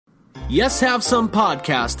Yes Have Some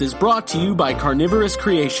podcast is brought to you by Carnivorous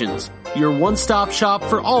Creations, your one-stop shop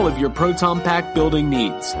for all of your Proton Pack building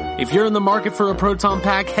needs. If you're in the market for a Proton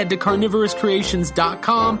Pack, head to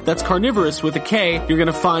carnivorouscreations.com. That's carnivorous with a K. You're going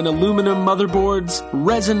to find aluminum motherboards,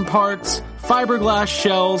 resin parts, fiberglass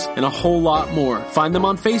shells, and a whole lot more. Find them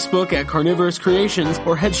on Facebook at Carnivorous Creations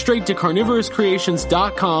or head straight to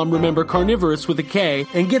carnivorouscreations.com, remember carnivorous with a K,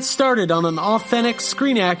 and get started on an authentic,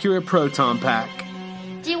 screen-accurate Proton Pack.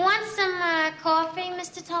 Do you want some coffee,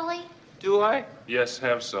 Mr. Tully? Do I? Yes,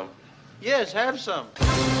 have some. Yes, have some.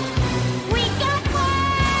 We got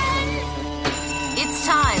one! It's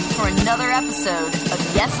time for another episode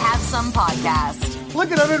of Yes Have Some podcast.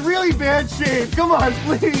 Look at I'm in really bad shape. Come on,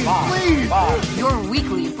 please, please. Your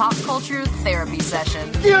weekly pop culture therapy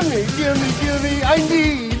session. Give me. I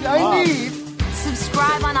need.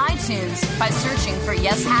 Subscribe on iTunes by searching for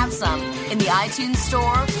Yes Have Some in the iTunes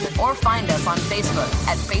store or find us on Facebook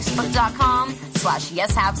at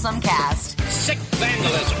facebook.com/YesHaveSomeCast. Sick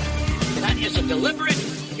vandalism. That is a deliberate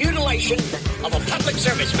mutilation of a public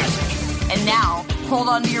service message. And now, hold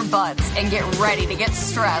on to your butts and get ready to get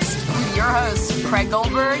stressed with your hosts, Craig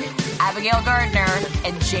Goldberg, Abigail Gardner,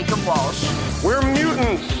 and Jacob Walsh. We're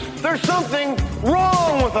mutants. There's something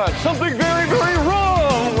wrong with us. Something very, very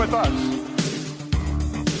wrong with us.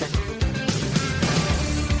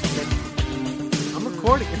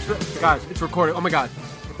 Recording. Guys, it's recording. Oh my god.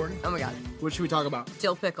 Recording? Oh my god. What should we talk about?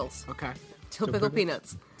 Dill pickles. Okay. Dill pickle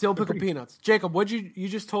peanuts. Dill pickle peanuts. Jacob, what'd you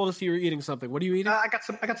just told us you were eating something. What are you eating? I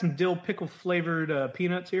got some dill pickle flavored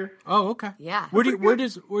peanuts here. Oh, okay. Yeah. Where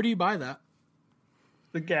do you buy that?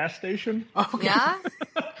 The gas station. Oh, okay. Yeah?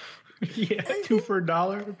 Yeah, 2 for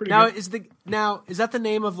 $1. They're pretty Now good. is that the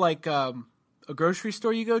name of like a grocery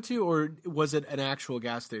store you go to, or was it an actual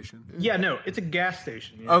gas station? Yeah, no, it's a gas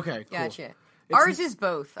station. Yeah. Okay, cool. Gotcha. Ours is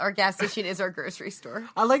both. Our gas station is our grocery store.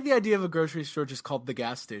 I like the idea of a grocery store just called the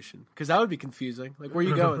gas station, because that would be confusing. Like, where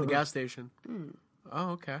you go in the gas station?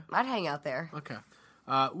 Oh, okay. I'd hang out there. Okay.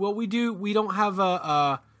 Well, we don't have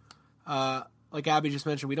like Abby just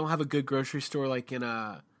mentioned, we don't have a good grocery store like in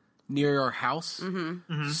near our house.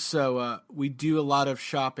 Mm-hmm. So we do a lot of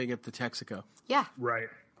shopping at the Texaco. Yeah. Right.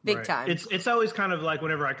 Big right. time. It's always kind of like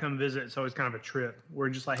whenever I come visit, it's always kind of a trip. We're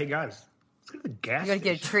just like, hey guys, let's go to the gas You gotta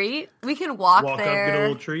station. get a treat? We can walk Walk there. up, get a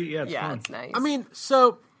little treat. Yeah, it's fun. It's nice. I mean,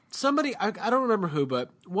 so somebody, I don't remember who, but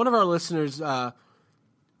one of our listeners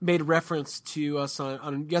made reference to us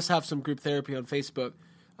on Yes Have Some Group Therapy on Facebook,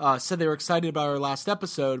 said they were excited about our last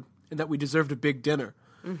episode and that we deserved a big dinner.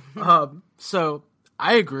 So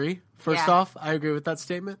I agree. First off, I agree with that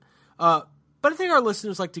statement. But I think our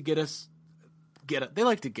listeners like to get us. They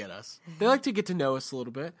like to get us. They like to get to know us a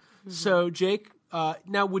little bit. Mm-hmm. So, Jake,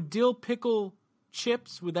 now would dill pickle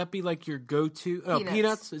chips, would that be like your go-to?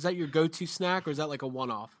 Peanuts. Is that your go-to snack, or is that like a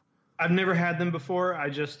one-off? I've never had them before. I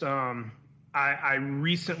just I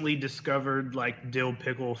recently discovered like dill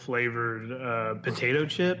pickle flavored potato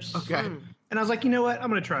chips. Okay. And I was like, you know what? I'm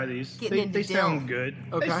going to try these. They sound good.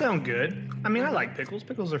 Okay. They sound good. I mean, I like pickles.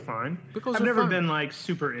 Pickles are fine. I've never been like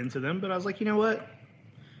super into them, but I was like, you know what?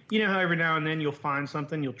 You know how every now and then you'll find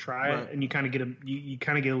something, you'll try it, and you kind of get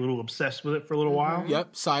a little obsessed with it for a little while.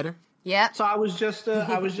 Yep, cider. Yep. So I was just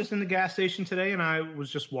in the gas station today, and I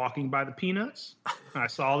was just walking by the peanuts. And I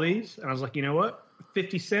saw these, and I was like, you know what?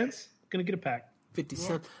 50 cents, gonna get a pack. 50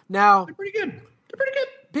 cents. Now, They're pretty good.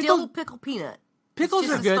 Dill pickle peanut. Pickles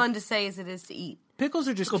it's are just good. as fun to say as it is to eat. Pickles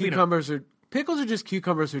are just Pickle peanut. cucumbers. Pickles are just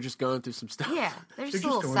cucumbers who are just going through some stuff. Yeah, they're just a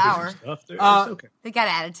They're little just going sour. through some stuff. It's okay. They got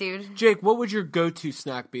attitude. Jake, what would your go-to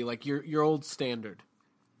snack be? Like your old standard?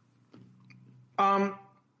 You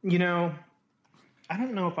know, I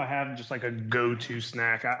don't know if I have just like a go-to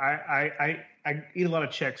snack. I eat a lot of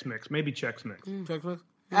Chex Mix, maybe Chex Mix. Check this.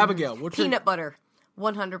 Abigail, what's your... Peanut butter.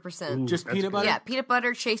 100%. Just that's peanut good. butter? Yeah, peanut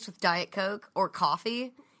butter chased with Diet Coke or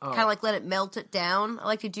coffee. Kind of like let it melt it down. I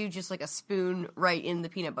like to do just like a spoon right in the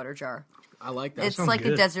peanut butter jar. I like that. It's sounds like a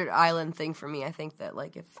good. desert island thing for me. I think that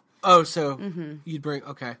like if Oh, so you'd bring...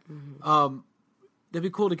 Okay. That'd be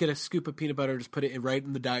cool to get a scoop of peanut butter and just put it right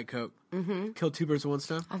in the Diet Coke. Mm-hmm. Kill two birds with one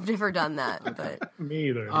stone? I've never done that, but Me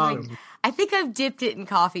either. I think I've dipped it in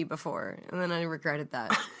coffee before, and then I regretted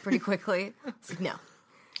that pretty quickly. It's like, no.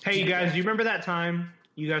 Hey, you guys, do you remember that time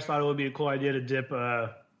you guys thought it would be a cool idea to dip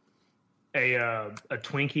a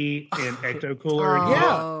Twinkie in Ecto Cooler?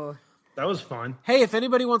 Oh. That was fun. Hey, if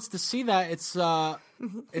anybody wants to see that, it's on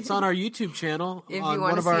our YouTube channel. If on you one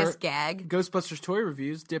want to of see our us gag. Ghostbusters toy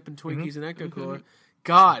reviews, dipping Twinkies in Ecto Cooler.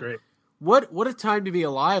 God, Great. what a time to be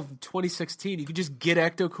alive! 2016, you could just get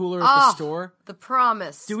Ecto Cooler at the store. The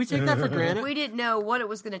promise. Do we take that for granted? We didn't know what it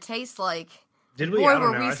was going to taste like. Did we? Boy, I don't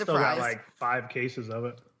were know. we I still got surprised. like 5 cases of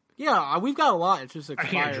it. Yeah, we've got a lot. It's just I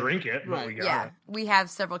expired. can't drink it, but Right. we got Yeah, it. we have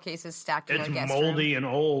several cases stacked in It's our guest moldy room. and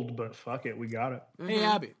old, but fuck it, we got it. Hey,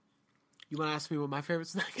 Abby, you want to ask me what my favorite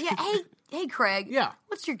snack is? Yeah, hey, Craig. Yeah.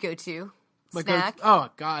 What's your go-to My snack? oh,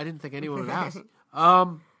 God, I didn't think anyone would ask.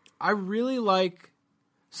 I really like...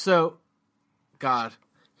 So, God,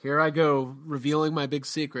 here I go, revealing my big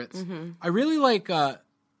secrets. Mm-hmm. I really like the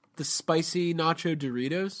spicy nacho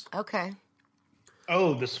Doritos. Okay.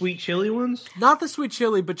 Oh, the sweet chili ones? Not the sweet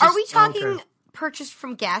chili, but just... Are we talking okay. purchased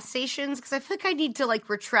from gas stations? Because I feel like I need to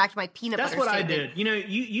retract my peanut That's butter what I statement. did. You know,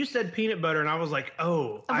 you said peanut butter, and I was like,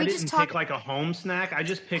 oh, I we just didn't talk- pick like a home snack. I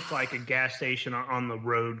just picked like a gas station on the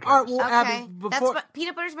road. All right, well, Okay, Abby, before...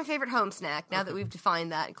 peanut butter's my favorite home snack. Now that we've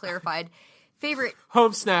defined that and clarified, favorite.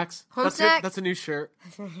 Home snacks. Home that's snack? That's a new shirt.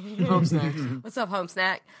 Home snacks. What's up, home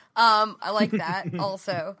snack? I like that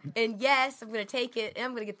also. And yes, I'm gonna take it, and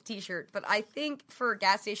I'm gonna get the T-shirt. But I think for a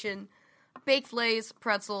gas station, baked Lay's,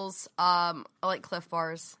 pretzels. I like Cliff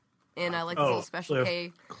Bars, and I like this little special Cliff.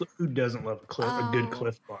 K. Who doesn't love a good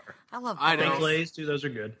Cliff Bar? I love. I know. bars. Baked Lays too; those are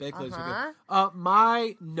good. Baked Lays Uh-huh. are good.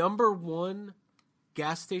 My number one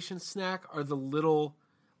gas station snack are the little,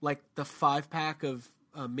 like the 5-pack of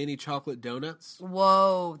mini chocolate donuts.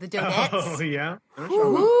 Whoa, the donuts. Oh yeah.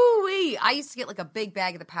 Woo-wee. I used to get like a big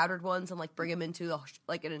bag of the powdered ones and like bring them into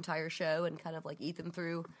like an entire show and kind of like eat them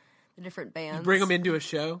through the different bands. Bring them into a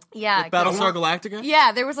show. Yeah, Like Battlestar Galactica.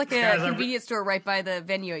 Yeah, there was like a Guys, convenience store right by the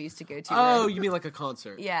venue I used to go to. Oh, right? you mean like a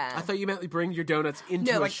concert? Yeah. I thought you meant bring your donuts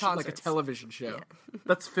into No, a like like a concerts. television show.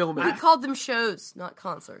 That's filming. We called them shows, not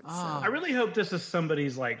concerts. I really hope this is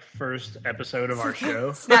somebody's like first episode of our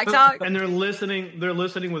show. Snack talk. And they're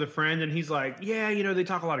listening with a friend, and he's like, yeah, you know, they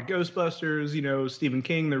talk a lot of Ghostbusters, you know, Stephen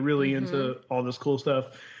King. They're really into all this cool stuff.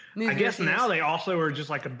 Movie I guess reviews. now they also are just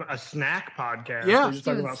like a snack podcast. Yeah. They're just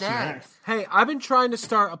talking Doing about snacks. snacks. Hey, I've been trying to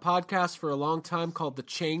start a podcast for a long time called The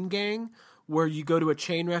Chain Gang, where you go to a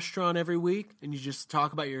chain restaurant every week and you just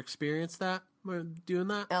talk about your experience doing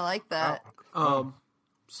that. I like that.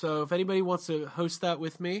 So if anybody wants to host that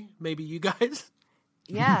with me, maybe you guys.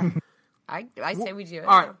 Yeah. I say we do it.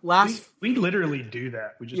 All right, last We literally do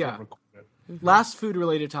that. We just Yeah. don't record it. last food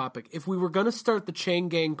related topic. If we were going to start the Chain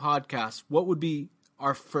Gang podcast, what would be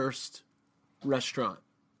our first restaurant?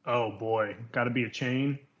 Oh boy, got to be a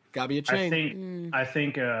chain. Gotta be a chain. I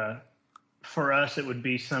think for us it would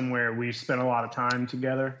be somewhere we've spent a lot of time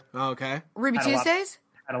together. Okay. Ruby Had a lot- Tuesdays?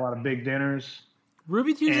 Had a lot of big dinners.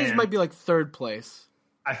 Ruby Tuesdays And- might be like third place.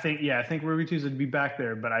 I think Ruby Tuesday would be back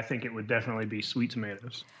there, but I think it would definitely be Sweet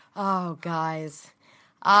Tomatoes. Oh, guys.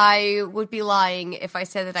 I would be lying if I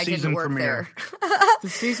said that I didn't Season work premiere. The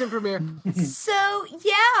season premiere. there. So,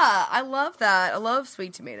 yeah, I love that. I love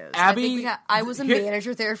Sweet Tomatoes. Abby- I was a here-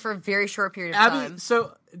 manager there for a very short period of Abby, time.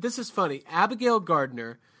 so this is funny. Abigail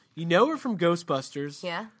Gardner, you know her from Ghostbusters.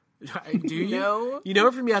 Yeah. Do you? No. You know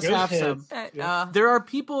her from Yes Ghost Have Heads. Some. There are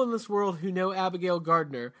people in this world who know Abigail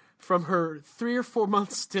Gardner from her 3 or 4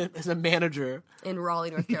 month stint as a manager In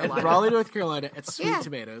Raleigh, North in Carolina. Raleigh, North Carolina at Sweet Yeah,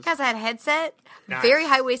 Tomatoes. Because I had a headset, Nice. very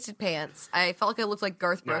high-waisted pants. I felt like I looked like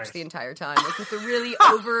Garth Brooks Nice. the entire time, like with the really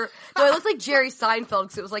over. No, I looked like Jerry Seinfeld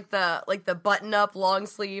because it was like the button-up, long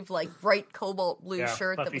sleeve, like bright cobalt blue Yeah,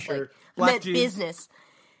 shirt that puffy was shirt. like Black meant jeans. business.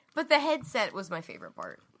 But the headset was my favorite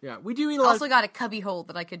part. Yeah, we do eat a I lot. also got a cubby hole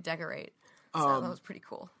that I could decorate, so that was pretty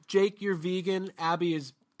cool. Jake, you're vegan. Abby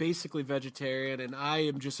is basically vegetarian, and I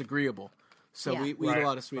am just agreeable. So Yeah. we eat a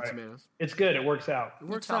lot of Sweet Tomatoes. It's good. It works out. It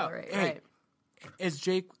works Tolerate, out. Hey, right? as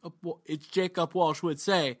Jacob Walsh would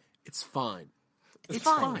say, it's fine. It's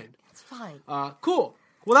fine. It's fine. Cool.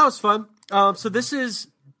 Well, that was fun. So this is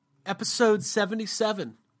episode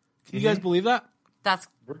 77. Can you guys believe that? That's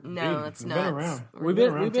Dude, nuts. we've been around. We've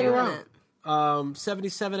been doing around. it.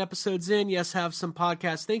 77 episodes in. Yes, have some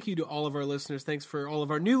podcasts. Thank you to all of our listeners. Thanks for all of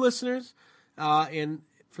our new listeners, and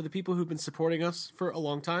for the people who've been supporting us for a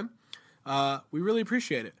long time. We really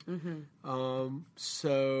appreciate it.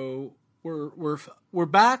 So we're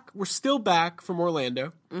back. We're still back from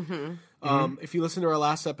Orlando. If you listen to our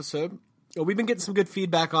last episode, we've been getting some good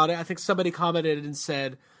feedback on it. I think somebody commented and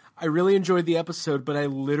said, I really enjoyed the episode, but I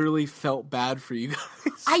literally felt bad for you guys.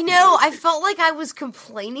 I know. I felt like I was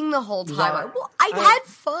complaining the whole time. I had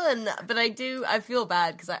fun, but I feel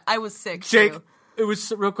bad because I was sick. Jake, too. it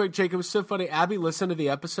was real quick, Jake, it was so funny. Abby listened to the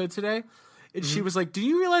episode today, and she was like, do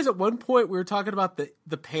you realize at one point we were talking about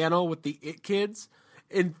the panel with the It Kids?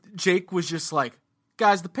 And Jake was just like,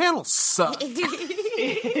 guys, the panel sucked. Kind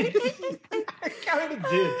of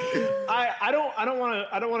did. I don't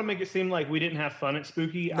want to make it seem like we didn't have fun at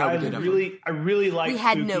Spooky. No, we did have I really like. We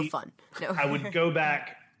had Spooky. no fun. No. I would go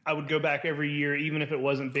back I would go back every year, even if it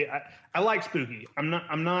wasn't big. I like spooky.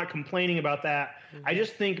 I'm not complaining about that. I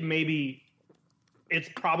just think maybe it's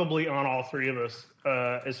probably on all three of us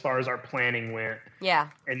as far as our planning went. Yeah.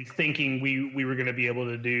 And thinking we were going to be able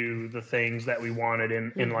to do the things that we wanted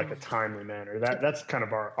in like a timely manner. That's kind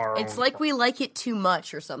of our It's own like fault. we like it too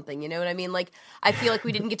much or something, you know what I mean? Like, I feel like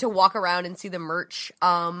we didn't get to walk around and see the merch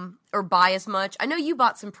or buy as much. I know you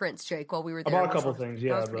bought some prints, Jake, while we were there. I bought a couple things,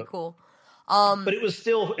 yeah. That was pretty cool. But it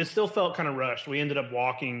still felt kind of rushed. We ended up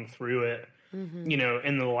walking through it, you know,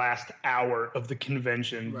 in the last hour of the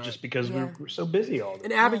convention, just because we were so busy all day.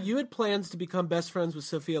 And Abby, you had plans to become best friends with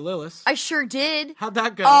Sophia Lillis. I sure did. How'd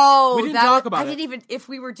that go? Oh, we didn't talk about I it. didn't even. If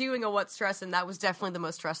we were doing a what's stressing, that was definitely the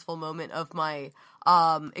most stressful moment of my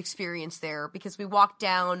experience there because we walked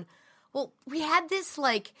down. Well, we had this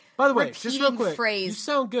like. By the way, just real repeating quick, phrase. you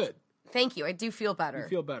sound good. Thank you. I do feel better. You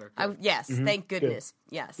feel better. Yes. Thank goodness.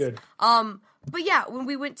 Yes. Good. But yeah, when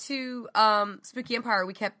we went to Spooky Empire,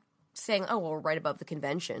 we kept saying, "Oh, well, we're right above the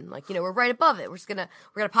convention. Like, you know, we're right above it. We're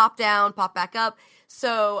gonna pop down, pop back up."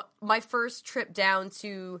 So my first trip down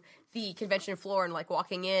to the convention floor and like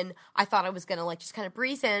walking in, I thought I was gonna like just kind of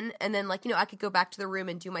breeze in, and then like, you know, I could go back to the room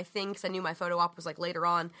and do my thing because I knew my photo op was like later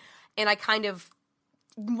on, and I kind of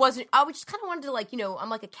wasn't. I just kind of wanted to like, you know, I'm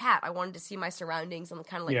like a cat. I wanted to see my surroundings and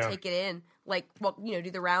kind of like take it in, like, well, you know,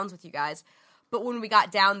 do the rounds with you guys. But when we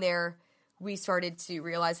got down there, we started to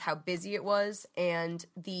realize how busy it was, and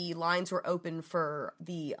the lines were open for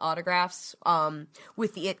the autographs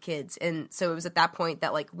with the It Kids. And so it was at that point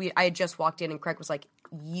that like I had just walked in, and Craig was like,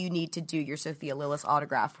 "You need to do your Sophia Lillis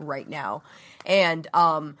autograph right now." And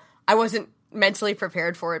I wasn't mentally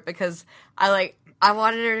prepared for it because I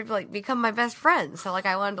wanted her to like become my best friend. So like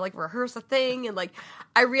I wanted to like rehearse a thing, and like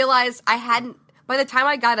I realized I hadn't. By the time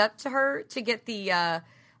I got up to her to get the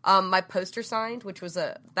my poster signed, which was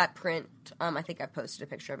that print. I think I posted a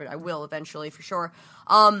picture of it. I will eventually for sure.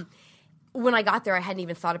 When I got there, I hadn't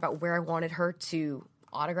even thought about where I wanted her to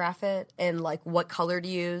autograph it and like what color to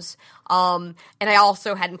use. And I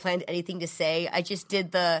also hadn't planned anything to say. I just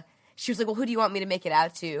did she was like, "Well, who do you want me to make it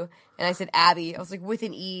out to?" And I said, "Abby." I was like, with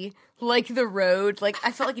an E, like the road. Like,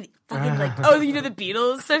 I felt like an fucking, like, oh, you know the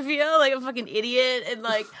Beatles, Sophia? Like, I'm a fucking idiot. And,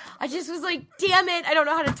 like, I just was like, damn it, I don't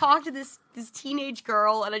know how to talk to this teenage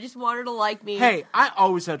girl, and I just want her to like me. Hey, I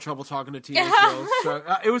always had trouble talking to teenage girls, so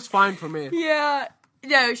it was fine for me. Yeah.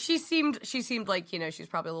 No, she seemed like, you know, she was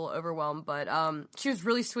probably a little overwhelmed, but she was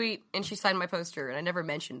really sweet, and she signed my poster, and I never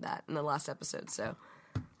mentioned that in the last episode, so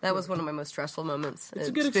that was one of my most stressful moments. It's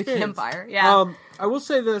a good Spooky experience. Empire. Yeah. I will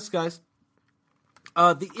say this, guys.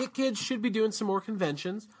 The It Kids should be doing some more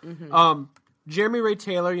conventions. Mm-hmm. Jeremy Ray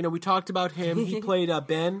Taylor, you know, we talked about him. He played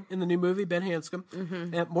Ben in the new movie, Ben Hanscom.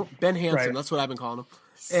 Mm-hmm. Ben Handsome, Right. That's what I've been calling him.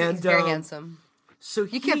 He's very handsome. So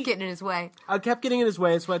You kept getting in his way. I kept getting in his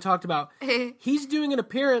way. That's what I talked about. He's doing an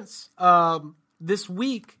appearance this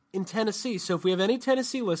week in Tennessee. So if we have any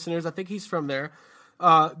Tennessee listeners, I think he's from there,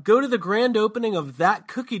 go to the grand opening of That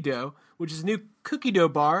Cookie Dough, which is a new cookie dough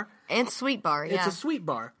bar. And Sweet Bar, yeah. It's a sweet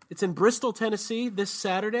bar. It's in Bristol, Tennessee this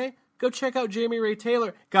Saturday. Go check out Jeremy Ray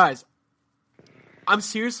Taylor. Guys, I'm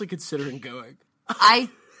seriously considering going. I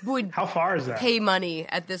would How far is that? pay money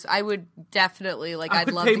at this. I would definitely, like, I I'd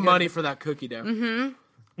would love pay to go money to- for that cookie dough.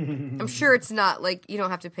 I'm sure it's not, like, you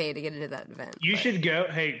don't have to pay to get into that event. You should go.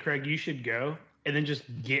 Hey, Craig, you should go and then just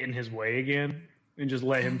get in his way again and just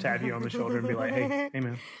let him tap you on the shoulder and be like, hey man.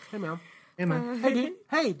 Hey, man. Hey,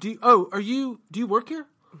 man. Do you work here?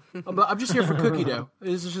 I'm just here for cookie dough.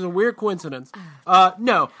 This is just a weird coincidence.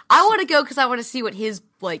 No. I want to go because I want to see what his,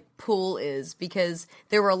 like, pool is, because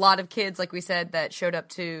there were a lot of kids, like we said, that showed up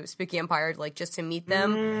to Spooky Empire, like, just to meet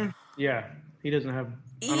them. Yeah, he doesn't have.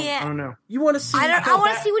 I don't know. You want to see? I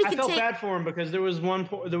want to see what he I can felt take. bad for him because there was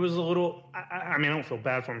there was a little. I mean, I don't feel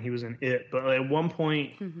bad for him. He was in it, but at one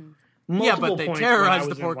point, Yeah, but they points terrorized when I the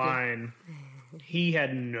was poor in kid. line, he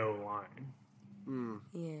had no line.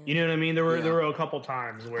 Yeah. You know what I mean? There were a couple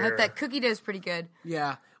times I where hope that cookie dough's pretty good.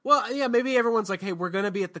 Yeah. Well, yeah. Maybe everyone's like, "Hey, we're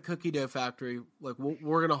gonna be at the cookie dough factory. Like,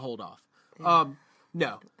 we're gonna hold off."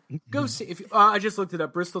 No. Go see. If I just looked it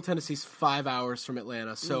up, Bristol, Tennessee's 5 hours from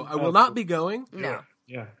Atlanta, so I will not be going. No.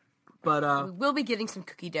 yeah. But We'll be getting some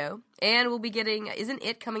cookie dough, and we'll be getting. Isn't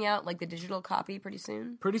it coming out, like, the digital copy pretty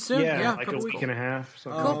soon? pretty soon, yeah, like a couple week weeks. and a half,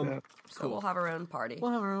 something Cool. like that. So we'll have our own party.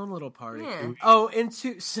 We'll have our own little party. Yeah. Oh, and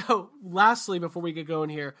so lastly, before we get going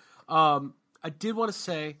here, I did want to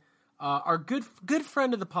say our good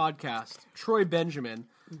friend of the podcast, Troy Benjamin.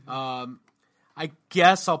 I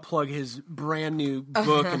guess I'll plug his brand new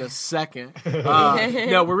book in a second.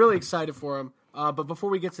 No, we're really excited for him. But before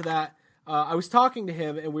we get to that, I was talking to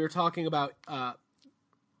him, and we were talking about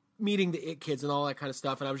meeting the It kids and all that kind of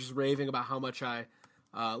stuff, and I was just raving about how much I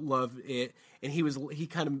love It.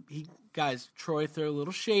 And guys, Troy threw a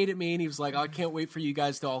little shade at me, and he was like, I can't wait for you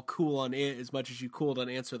guys to all cool on It as much as you cooled on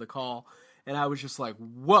Answer the Call. And I was just like,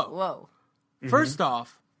 whoa. First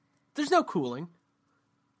off, there's no cooling.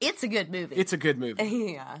 It's a good movie. It's a good movie.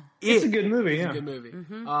 Yeah. It's a good movie, It's a good movie.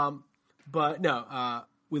 Mm-hmm. But no,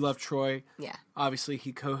 we love Troy. Yeah. Obviously,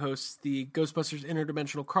 he co-hosts the Ghostbusters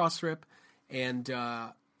Interdimensional Cross Rip, and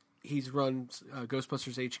he's run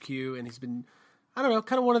Ghostbusters HQ, and he's been, I don't know,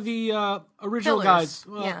 kind of one of the original Pillars. guys.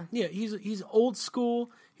 Well, yeah, he's old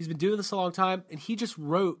school. He's been doing this a long time, and he just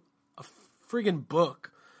wrote a friggin'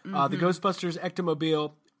 book, the Ghostbusters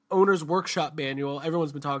Ectomobile Owner's Workshop Manual.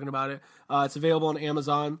 Everyone's been talking about it. It's available on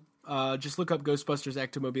Amazon. Just look up Ghostbusters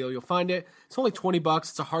Ectomobile. You'll find it. It's only $20.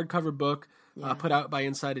 It's a hardcover book put out by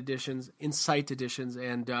Insight Editions,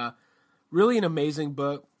 and really an amazing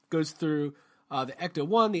book. Goes through the Ecto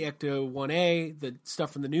 1, the Ecto 1A, the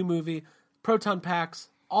stuff from the new movie, proton packs,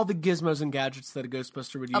 all the gizmos and gadgets that a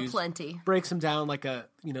Ghostbuster would use. Aplenty. Breaks them down like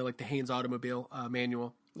like the Haynes Automobile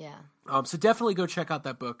manual. Yeah. So definitely go check out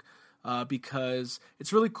that book because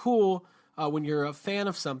it's really cool when you're a fan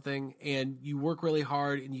of something and you work really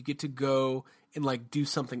hard and you get to go and like do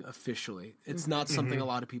something officially. It's not something a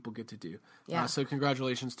lot of people get to do. Yeah. So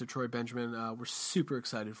congratulations to Troy Benjamin. We're super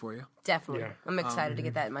excited for you. Definitely. Yeah. I'm excited to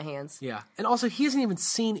get that in my hands. Yeah. And also, he hasn't even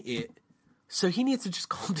seen it, so he needs to just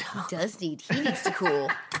calm down. He needs to cool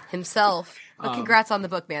himself. But congrats on the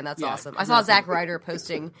book, man. That's awesome. I saw congrats Zack Ryder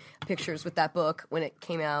posting pictures with that book when it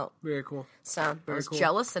came out. Very cool. So I was cool.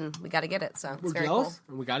 jealous, and we got to get it. So it's We're very jealous,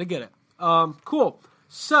 cool. and we got to get it. Cool.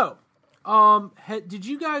 So, have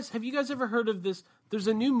you guys ever heard of this? There's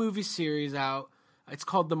a new movie series out. It's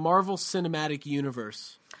called the Marvel Cinematic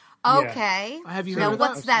Universe. Okay. Have you heard Now, of that?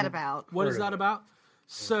 what's that about? What is that about?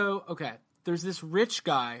 So, okay. There's this rich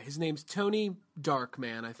guy. His name's Tony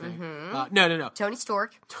Darkman, I think. No. Tony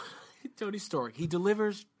Stork. Tony Stork. He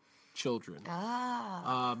delivers children.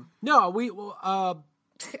 Ah. I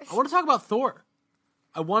want to talk about Thor.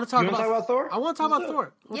 I want to talk about Thor? I want to talk about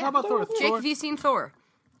Thor. I want to talk about Thor. Jake, have you seen Thor?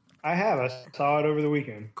 I have. I saw it over the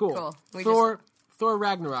weekend. Cool. Cool. Thor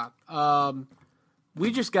Ragnarok.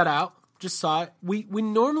 We just got out. Just saw it. We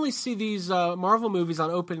normally see these Marvel movies on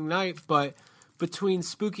opening night, but between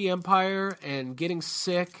Spooky Empire and getting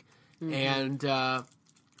sick and I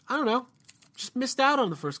don't know, just missed out on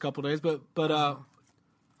the first couple days. But I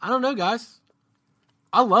don't know, guys.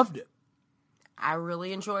 I loved it. I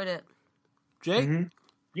really enjoyed it. Jake? Mm-hmm.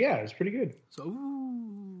 Yeah, it's pretty good. So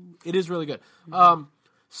it is really good.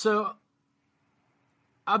 So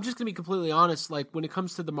I'm just gonna be completely honest. Like when it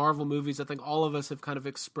comes to the Marvel movies, I think all of us have kind of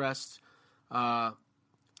expressed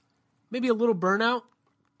maybe a little burnout.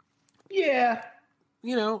 Yeah.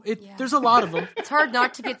 There's a lot of them. It's hard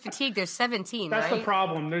not to get fatigued. There's 17, That's right? the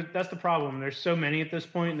problem. That's the problem. There's so many at this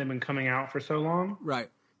point, and they've been coming out for so long. Right.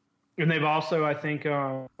 And they've also, I think,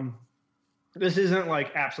 this isn't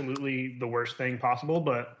like absolutely the worst thing possible,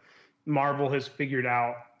 but Marvel has figured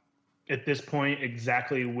out at this point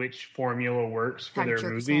exactly which formula works for their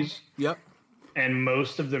movies. Yep. And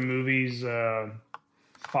most of the movies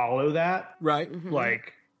follow that. Right. Mm-hmm.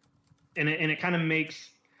 Like, and it kind of makes,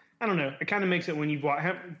 I don't know, it kind of makes it when you watch.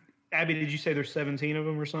 Abby, did you say there's 17 of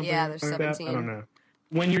them or something? Yeah, there's like 17. That? I don't know.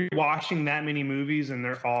 When you're watching that many movies and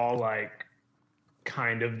they're all like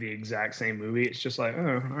kind of the exact same movie, it's just like,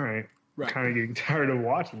 oh, all right. Right. Kind of getting tired of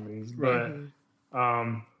watching these. Right. But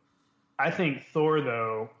I think Thor,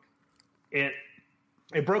 though, it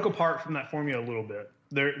broke apart from that formula a little bit.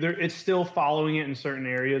 It's still following it in certain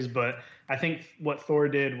areas, but I think what Thor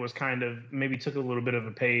did was kind of maybe took a little bit of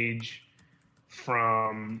a page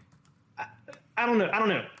from. I don't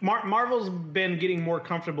know. Marvel's been getting more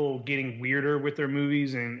comfortable getting weirder with their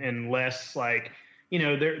movies and less like,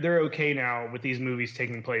 they're okay now with these movies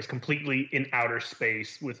taking place completely in outer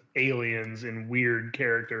space with aliens and weird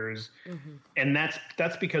characters. Mm-hmm. And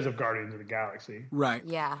that's because of Guardians of the Galaxy. Right.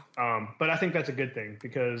 Yeah. But I think that's a good thing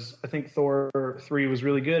because I think Thor 3 was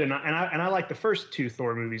really good. And I like the first two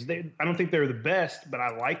Thor movies. I don't think they're the best, but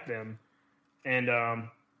I like them. And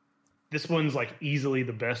this one's like easily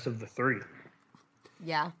the best of the three.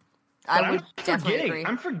 Yeah. I'm definitely agree.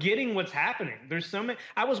 I'm forgetting what's happening. There's so many.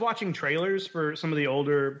 I was watching trailers for some of the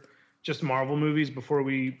older, just Marvel movies before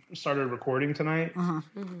we started recording tonight,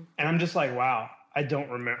 and I'm just like, wow, I don't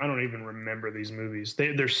even remember these movies.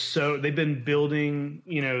 They've been building,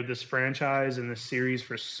 this franchise and this series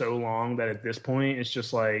for so long that at this point it's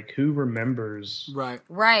just like, who remembers Right.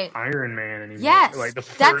 Iron Man anymore? Yes, like the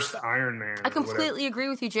first Iron Man. I completely agree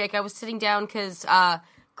with you, Jake. I was sitting down because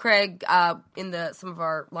Craig, in some of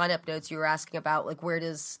our lineup notes, you were asking about like where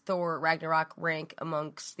does Thor Ragnarok rank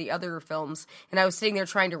amongst the other films, and I was sitting there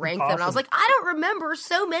trying to rank them, and I was like, I don't remember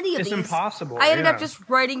so many of these. It's impossible. I ended up just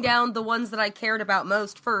writing down the ones that I cared about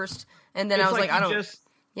most first, and then I was like, I don't.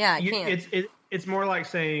 I can't. It's more like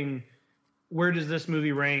saying, where does this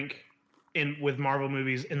movie rank with Marvel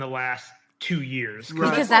movies in the last 2 years? Right.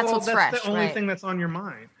 Because that's what's fresh. That's the only thing that's on your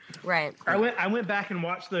mind. Right. I went back and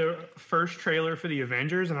watched the first trailer for the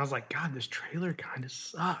Avengers, and I was like, God, this trailer kind of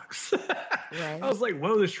sucks. Right. I was like,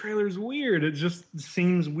 whoa, this trailer's weird. It just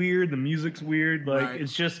seems weird. The music's weird. Like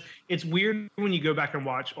it's weird when you go back and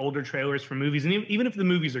watch older trailers for movies, and even if the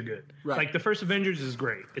movies are good. Right. Like the first Avengers is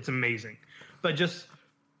great. It's amazing. But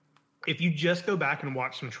if you just go back and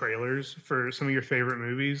watch some trailers for some of your favorite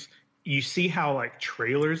movies, you see how like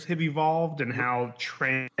trailers have evolved and how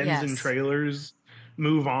trends and trailers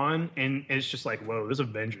move on, and it's just like, whoa, this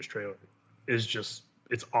Avengers trailer is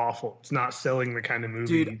it's awful. It's not selling the kind of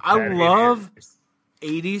movie. Dude, I love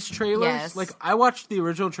 80s trailers. Yes. Like I watched the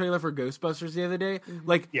original trailer for Ghostbusters the other day.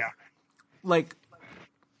 Like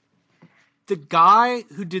the guy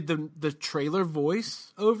who did the trailer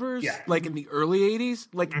voice overs, like in the early 80s,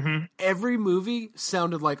 like every movie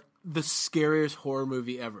sounded like the scariest horror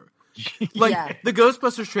movie ever. Like the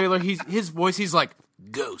Ghostbusters trailer, his voice, he's like,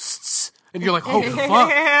 ghosts. And you're like, holy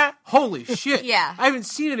fuck. Holy shit. Yeah. I haven't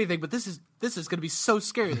seen anything, but this is going to be so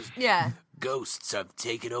scary. Ghosts have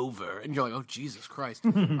taken over. And you're like, oh, Jesus Christ.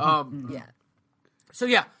 So,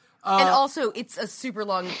 yeah. And also, it's a super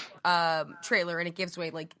long trailer, and it gives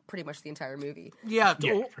away, like, pretty much the entire movie. Yeah.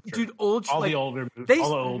 Dude, all the older movies, all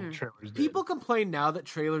the old trailers. People complain now that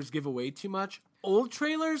trailers give away too much. Old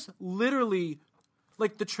trailers literally...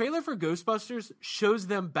 Like, the trailer for Ghostbusters shows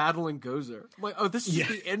them battling Gozer. I'm like, oh, this is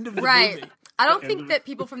the end of the movie. I don't think that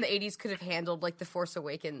people from the 80s could have handled, like, the Force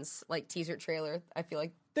Awakens, like, teaser trailer. I feel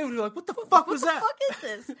like... They would be like, what the fuck was that? What the fuck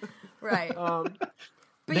is this? Right.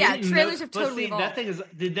 But yeah, trailers have totally evolved. That thing is,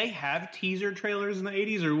 did they have teaser trailers in the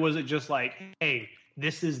 80s, or was it just like, hey,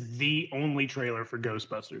 this is the only trailer for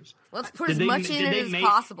Ghostbusters? Let's put as much in it as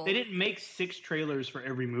possible. They didn't make 6 trailers for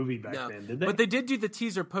every movie back then, did they? But they did do the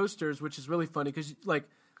teaser posters, which is really funny because, like,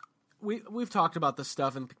 we've talked about this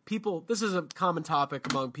stuff, and people, this is a common topic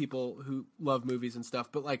among people who love movies and stuff,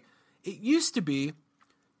 but, like, it used to be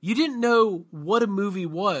you didn't know what a movie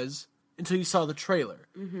was until you saw the trailer.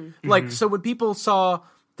 Like, so when people saw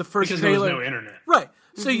the first trailer... Because there was no internet. Right.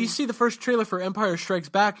 So you see the first trailer for Empire Strikes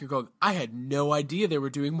Back, you're going, I had no idea they were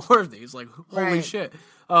doing more of these. Like, holy shit.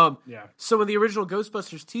 So when the original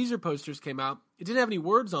Ghostbusters teaser posters came out, it didn't have any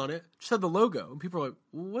words on it. It just had the logo. And people were like,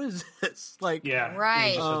 what is this? Like, right.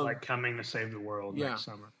 It just said, like, coming to save the world next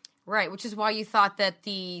summer. Right, which is why you thought that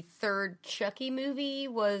the third Chucky movie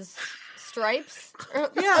was Stripes?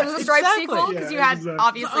 It was a Stripes sequel? Because you had,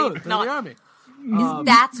 obviously, not... the army.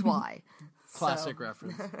 That's why. Classic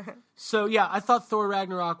reference. So, yeah, I thought Thor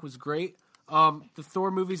Ragnarok was great. The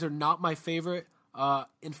Thor movies are not my favorite.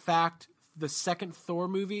 In fact, the second Thor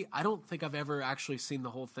movie, I don't think I've ever actually seen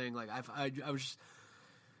the whole thing. Like, I was just...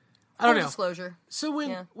 I don't know. Disclosure. So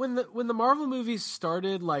when the Marvel movies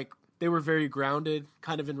started, like, they were very grounded,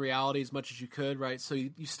 kind of in reality as much as you could, right? So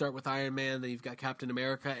you start with Iron Man, then you've got Captain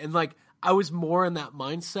America, and, like, I was more in that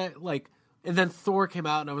mindset, like, and then Thor came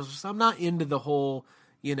out, and I was just, I'm not into the whole...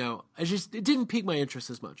 You know, it didn't pique my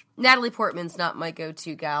interest as much. Natalie Portman's not my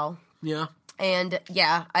go-to gal. Yeah. And,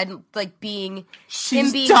 yeah, I don't like being...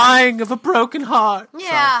 She's dying of a broken heart.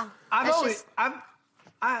 Yeah.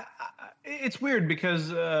 It's weird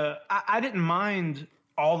because I didn't mind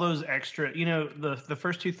all those extra... You know, the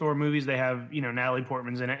first 2 Thor movies, they have, you know, Natalie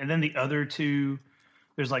Portman's in it. And then the other 2,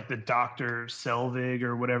 there's, like, the Dr. Selvig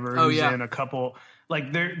or whatever who's in a couple...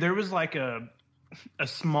 Like, there was, like, a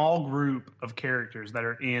small group of characters that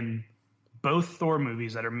are in both Thor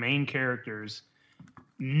movies that are main characters,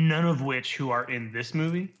 none of which who are in this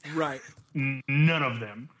movie. Right. None of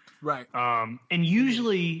them. Right. And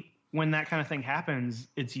usually when that kind of thing happens,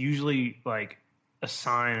 it's usually like a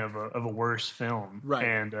sign of a worse film. Right.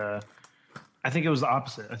 And I think it was the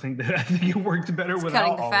opposite. I think it worked better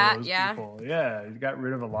without all of those people. Yeah, you got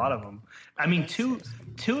rid of a lot of them. I mean, two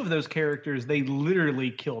of those characters they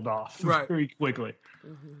literally killed off very quickly.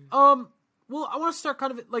 Well, I want to start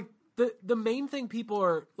kind of like the main thing people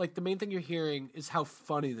are like. The main thing you're hearing is how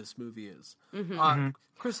funny this movie is.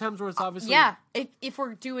 Chris Hemsworth's obviously. Yeah, if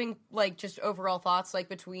we're doing like just overall thoughts like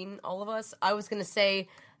between all of us, I was gonna say.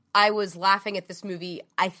 I was laughing at this movie,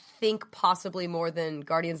 I think possibly more than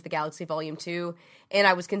Guardians of the Galaxy Volume 2, and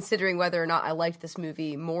I was considering whether or not I liked this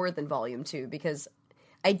movie more than Volume 2, because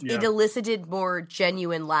It elicited more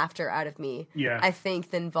genuine laughter out of me, I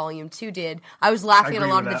think, than Volume 2 did. I was laughing at a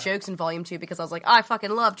lot of the jokes in Volume 2 because I was like, I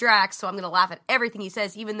fucking love Drax, so I'm going to laugh at everything he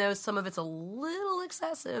says, even though some of it's a little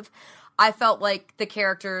excessive. I felt like the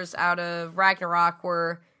characters out of Ragnarok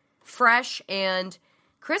were fresh, and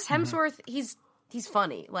Chris Hemsworth, he's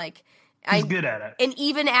funny. Like, he's good at it. And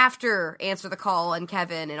even after Answer the Call and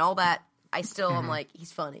Kevin and all that, I still am like,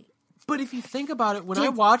 he's funny. But if you think about it, when I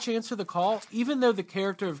watch Answer the Call, even though the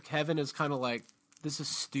character of Kevin is kind of like, this is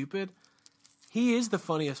stupid, he is the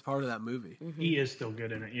funniest part of that movie. He is still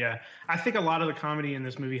good in it, yeah. I think a lot of the comedy in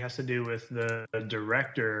this movie has to do with the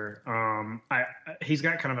director. He's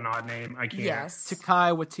got kind of an odd name. I can't. Yes.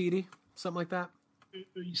 Taika Waititi, something like that.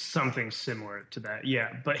 Something similar to that, yeah.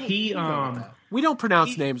 But he, we don't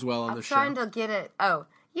pronounce names well on the show. I'm trying to get it. Oh,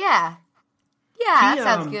 yeah. Yeah, that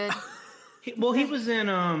sounds good. He was in.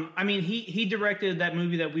 He directed that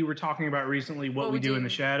movie that we were talking about recently, What We Do in the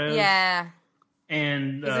Shadows. Yeah.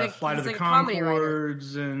 And Flight of the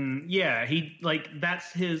Conchords, and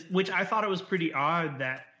that's his. Which I thought it was pretty odd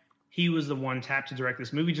that he was the one tapped to direct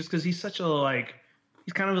this movie, just because he's such a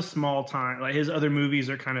he's kind of a small time. Like his other movies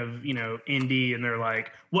are kind of indie, and they're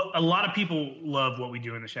like what a lot of people love. What We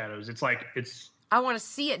Do in the Shadows. I want to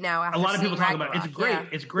see it now. After a lot of people talk Ragnarok. about it. It's great. Yeah.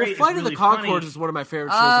 It's great. Well, Flight of the Conchords is one of my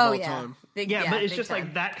favorite shows of all time. But it's just time.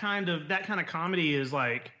 Like that kind of comedy is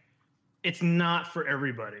like it's not for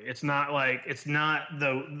everybody. It's not like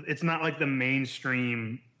the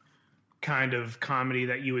mainstream kind of comedy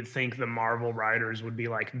that you would think the Marvel writers would be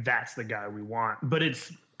like, that's the guy we want. But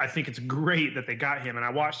I think it's great that they got him. And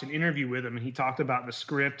I watched an interview with him, and he talked about the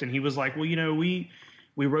script, and he was like, well, we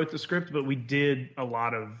wrote the script, but we did a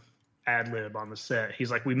lot of ad lib on the set.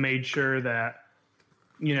 He's like, we made sure that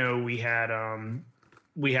we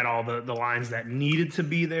had all the lines that needed to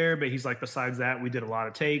be there, but he's like, besides that, we did a lot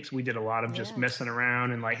of takes. We did a lot of just messing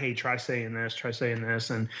around and like, hey, try saying this.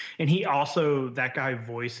 And he also, that guy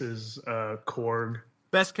voices Korg.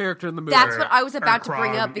 Best character in the movie. That's what I was about to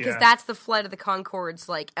bring up, because that's the Flight of the Conchords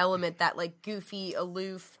element, that goofy,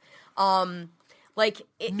 aloof, New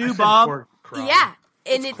Bob. Bob. Yeah.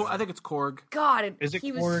 And I think it's Korg. God,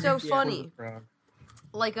 he Korg? was so funny.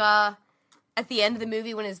 At the end of the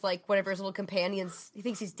movie, when his whatever his little companions, he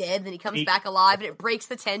thinks he's dead, then he comes back alive, and it breaks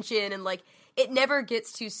the tension, and it never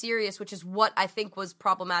gets too serious, which is what I think was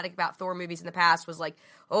problematic about Thor movies in the past. Was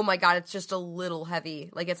oh my god, it's just a little heavy,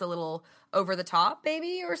 it's a little over the top,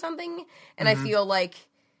 maybe, or something. And I feel like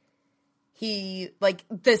he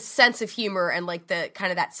the sense of humor and the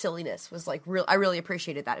kind of that silliness was real. I really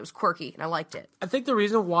appreciated that. It was quirky, and I liked it. I think the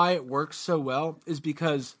reason why it works so well is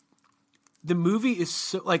because the movie is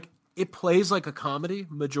so it plays like a comedy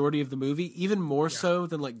majority of the movie, even more so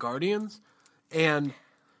than Guardians. And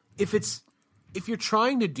if you're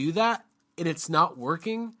trying to do that and it's not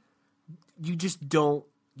working, you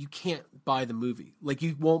can't buy the movie.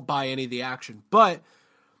 You won't buy any of the action. But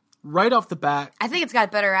right off the bat, I think it's got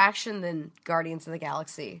better action than Guardians of the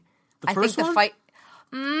Galaxy. The first one? Fight.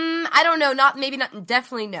 I don't know.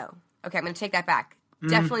 Definitely no. Okay, I'm going to take that back.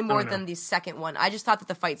 Definitely more than the second one. I just thought that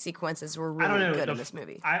the fight sequences were really good in this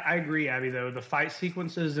movie. I agree, Abby, though. The fight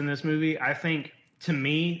sequences in this movie, I think,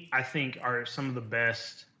 are some of the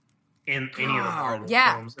best in any of the Marvel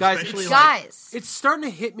films. Guys, it's starting to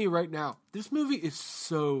hit me right now. This movie is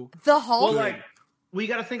so... The Hulk? Well, we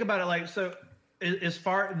got to think about it.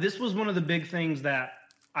 This was one of the big things that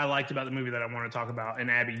I liked about the movie that I want to talk about, and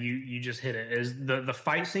Abby, you just hit it, is the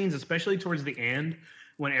fight scenes, especially towards the end,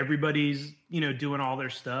 when everybody's, doing all their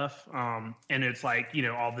stuff, and it's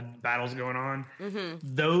all the battles going on.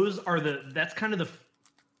 Mm-hmm. That's kind of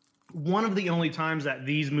one of the only times that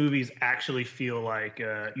these movies actually feel like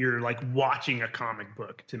you're watching a comic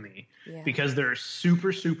book to me, because they're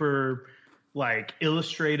super, super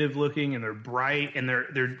illustrative looking, and they're bright, and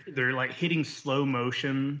they're hitting slow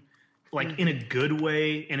motion, in a good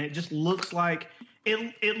way. And it just looks like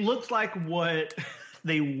it looks like what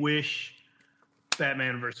they wish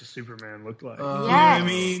Batman versus Superman looked like. You know what I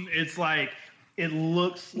mean? It's it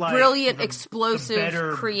looks like brilliant, explosive,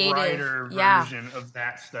 better, creative, brighter version of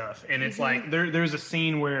that stuff. And it's there's a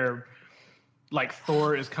scene where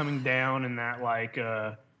Thor is coming down, and that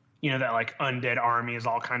that undead army is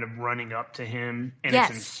all kind of running up to him, and it's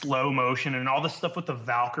in slow motion, and all the stuff with the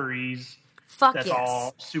Valkyries. That's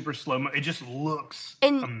all super slow. It just looks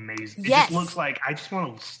amazing. It just looks like I just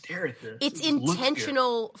want to stare at this. It's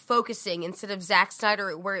intentional focusing instead of Zack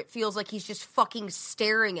Snyder, where it feels like he's just fucking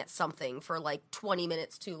staring at something for 20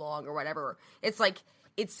 minutes too long or whatever. It's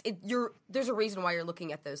there's a reason why you're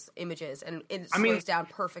looking at those images, and it slows down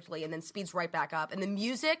perfectly and then speeds right back up. And the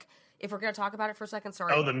music, if we're going to talk about it for a second,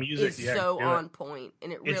 sorry. Oh, the music is so on point,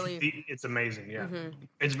 and it's amazing. Yeah,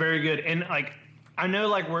 it's very good. And like, I know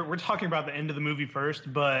like we're talking about the end of the movie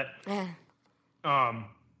first, but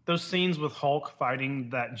those scenes with Hulk fighting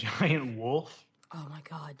that giant wolf. Oh my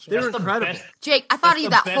God, Jake. They're incredible. Jake, I thought of you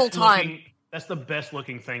that whole time. That's the best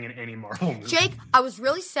looking thing in any Marvel movie. Jake, I was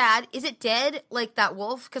really sad. Is it dead, like that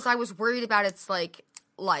wolf? Because I was worried about its like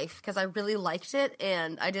life, because I really liked it,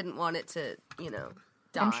 and I didn't want it to,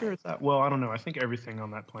 die. I'm sure it's that. Well, I don't know. I think everything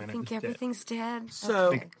on that planet is dead. Everything's dead. So,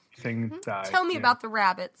 everything died. Tell me about the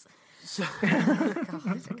rabbits. So,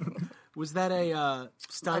 was that a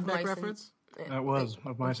Steinbeck reference? That was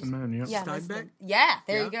Of Mice and Men. Yeah, Steinbeck. Yeah,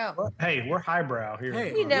 there you go. Hey, we're highbrow here.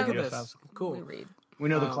 Hey, we know. Look at this. Cool. We read. We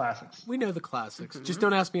know the classics. We know the classics. Just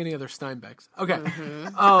don't ask me any other Steinbecks. Okay.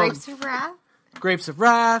 Grapes of Wrath. Grapes of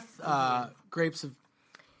Wrath. Grapes of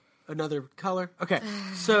another color. Okay.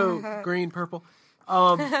 So green, purple.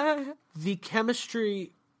 The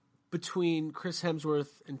chemistry between Chris Hemsworth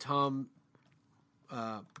and Tom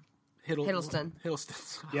Hiddleston. I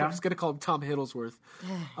was going to call him Tom Hiddlesworth.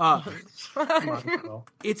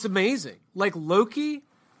 It's amazing. Like Loki.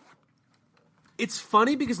 It's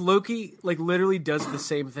funny because Loki like literally does the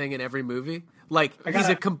same thing in every movie. Like he's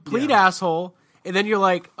a complete asshole, and then you're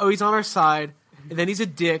like, oh, he's on our side, and then he's a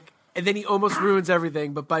dick, and then he almost ruins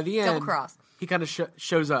everything. But by the end, double cross. He kind of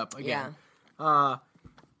shows up again. Yeah.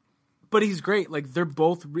 But he's great. Like they're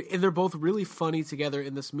both really funny together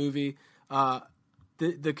in this movie. The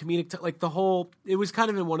comedic like the whole. It was kind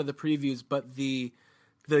of in one of the previews, but the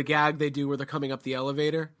gag they do where they're coming up the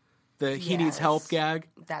elevator. He needs help gag.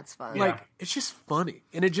 That's fun. Like, it's just funny.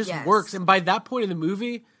 And it just works. And by that point in the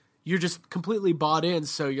movie, you're just completely bought in.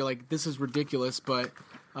 So you're like, this is ridiculous, but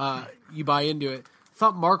you buy into it. I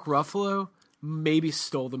thought Mark Ruffalo maybe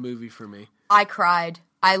stole the movie for me. I cried.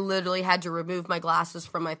 I literally had to remove my glasses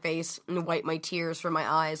from my face and wipe my tears from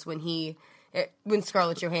my eyes when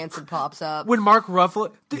Scarlett Johansson pops up. When Mark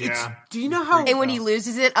Ruffalo... Do you know how... And when he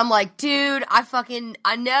loses it, I'm like, dude,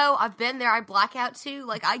 I know, I've been there, I black out too.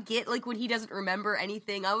 Like, I get, like, when he doesn't remember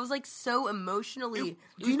anything. I was, like, so emotionally...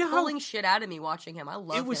 It was pulling shit out of me watching him. I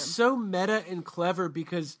love him. It was so meta and clever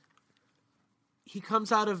because he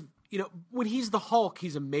comes out of... when he's the Hulk,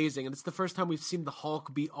 he's amazing. And it's the first time we've seen the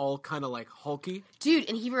Hulk be all kind of, like, hulky. Dude,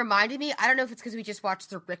 and he reminded me, I don't know if it's because we just watched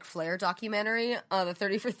the Ric Flair documentary, the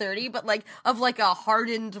 30 for 30, but, like, of, like, a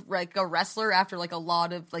hardened, like, a wrestler after, like, a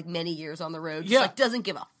lot of, like, many years on the road. Just, like, doesn't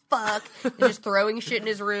give a fuck. And just throwing shit in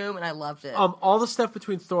his room, and I loved it. All the stuff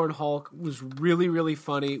between Thor and Hulk was really, really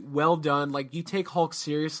funny. Well done. Like, you take Hulk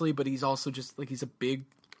seriously, but he's also just, like, he's a big...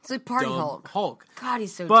 It's like party Hulk. God,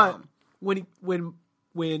 he's so dumb. But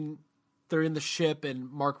when they're in the ship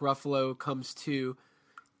and Mark Ruffalo comes to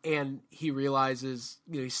and he realizes,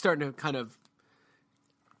 he's starting to kind of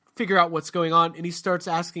figure out what's going on, and he starts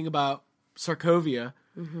asking about Sokovia.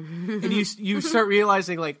 And you start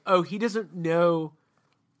realizing, like, oh, he doesn't know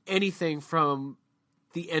anything from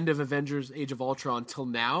the end of Avengers Age of Ultron till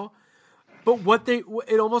now. But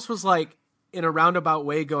it almost was like in a roundabout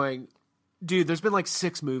way going, dude, there's been like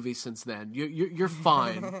 6 movies since then. You're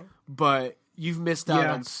fine, but you've missed out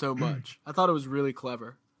on so much. I thought it was really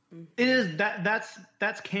clever. It is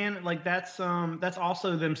that's canon. Like that's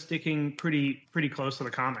also them sticking pretty close to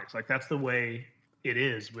the comics. Like that's the way it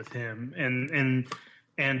is with him, and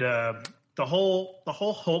the whole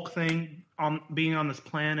Hulk thing on being on this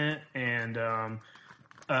planet, and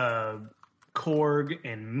Korg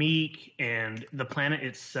and Meek and the planet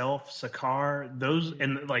itself, Sakaar, those,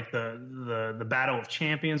 and like the Battle of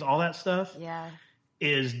Champions, all that stuff. Yeah.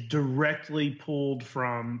 Is directly pulled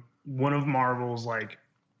from one of Marvel's like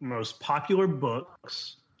most popular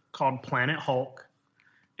books called Planet Hulk,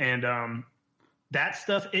 and that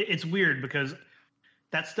stuff. It's weird because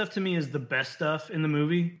that stuff to me is the best stuff in the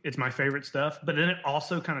movie. It's my favorite stuff, but then it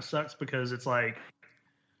also kind of sucks because it's like,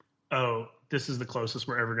 oh, this is the closest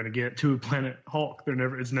we're ever going to get to Planet Hulk.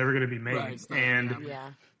 It's never going to be made, right, and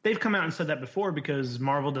they've come out and said that before because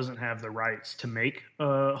Marvel doesn't have the rights to make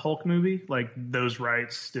a Hulk movie. Like those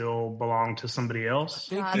rights still belong to somebody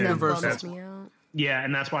else. Yeah,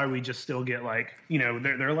 and that's why we just still get like,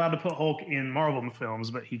 they're allowed to put Hulk in Marvel films,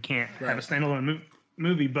 but he can't have a standalone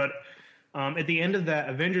movie. But at the end of that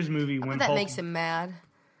Avengers movie, when that Hulk, makes him mad.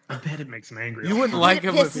 I bet it makes him angry. You wouldn't like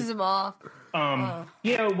him. It pisses him off.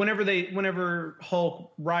 Whenever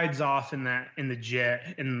Hulk rides off in the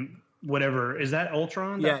jet and whatever, is that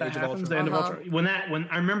Ultron? That happens. The end of Ultron. When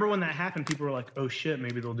I remember when that happened, people were like, "Oh shit,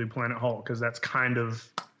 maybe they'll do Planet Hulk," because that's kind of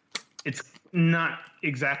it's not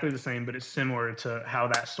exactly the same, but it's similar to how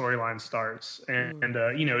that storyline starts. And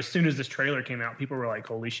you know, as soon as this trailer came out, people were like,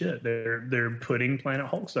 "Holy shit, they're putting Planet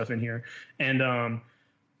Hulk stuff in here." And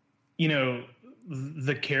you know,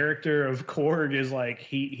 the character of Korg is like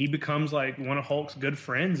he becomes like one of Hulk's good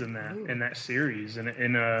friends in that series,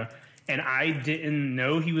 and I didn't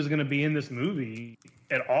know he was going to be in this movie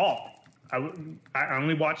at all. I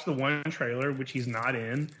only watched the one trailer, which he's not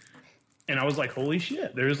in. And I was like, holy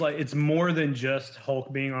shit, it's more than just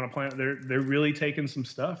Hulk being on a planet. They're really taking some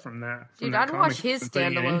stuff from that. Dude, I'd watch his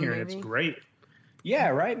standalone movie. It's great. Yeah,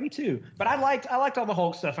 right. Me too. But I liked all the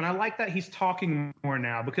Hulk stuff, and I like that he's talking more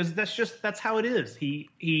now because that's how it is. He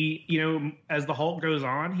you know, as the Hulk goes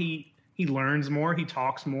on, he learns more, he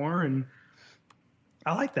talks more, and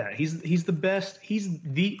I like that. He's the best.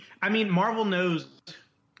 I mean, Marvel knows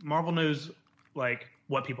like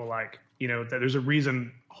what people like. You know, that there's a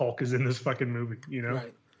reason Hulk is in this fucking movie, you know?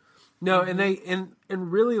 Right. No, and they and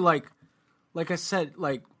really like I said,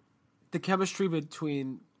 like the chemistry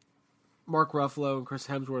between Mark Ruffalo and Chris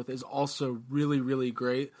Hemsworth is also really, really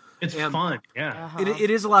great. It's fun, yeah.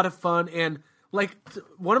 It is a lot of fun, and like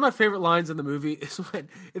one of my favorite lines in the movie is when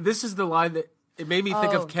this is the line that it made me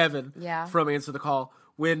think of Kevin from Answer the Call.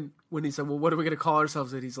 When he said, "Well, what are we going to call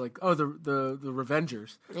ourselves?" And he's like, "Oh, the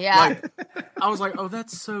Revengers." Yeah. Like, I was like, "Oh,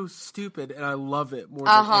 that's so stupid," and I love it more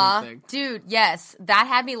than anything. Dude, yes, that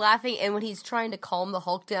had me laughing. And when he's trying to calm the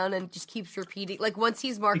Hulk down and just keeps repeating, like once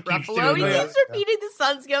he's Mark Ruffalo, he keeps repeating the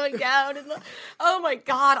sun's going down. And oh my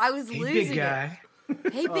god, I was losing big guy.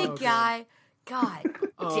 it. Hey, big guy. God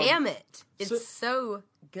damn it! It's so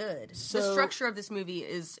good. The structure of this movie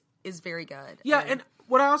is very good. Yeah, and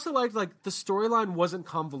what I also liked, like, the storyline wasn't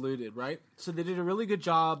convoluted, right? So they did a really good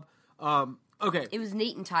job. Okay. It was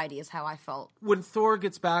neat and tidy is how I felt. When Thor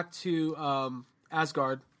gets back to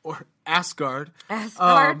Asgard, or Asgard.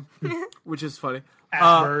 Which is funny.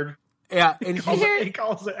 Asgard. Yeah. And he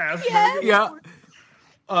calls it Asgard. Yeah.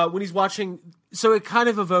 When he's watching... So it kind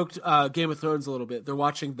of evoked Game of Thrones a little bit. They're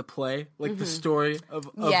watching the play, like the story of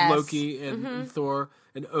Loki and Thor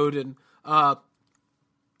and Odin.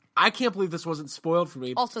 I can't believe this wasn't spoiled for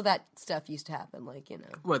me. Also, that stuff used to happen, like, you know,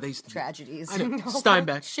 well, they used to tragedies. I know.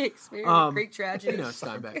 Steinbeck. Shakespeare, Greek tragedies. You know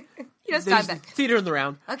Steinbeck. Steinbeck. Theater in the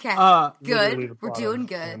round. Okay, good. We're doing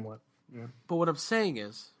good. Yeah. But what I'm saying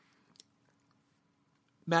is,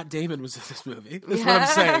 Matt Damon was in this movie. That's what I'm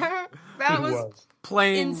saying. That was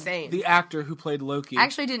playing insane. The actor who played Loki. I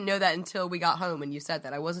actually didn't know that until we got home and you said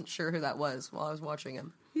that. I wasn't sure who that was while I was watching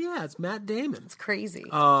him. Yeah, it's Matt Damon. It's crazy.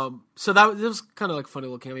 So that was kind of like a funny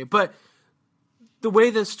little cameo. But the way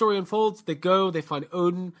the story unfolds, they find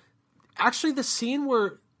Odin. Actually, the scene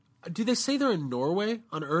where, do they say they're in Norway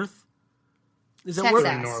on Earth? Is that Texas.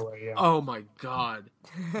 where? In Norway, yeah. Oh my god!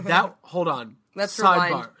 Hold on. Let's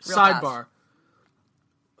Sidebar.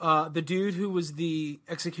 The dude who was the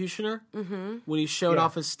executioner, when he showed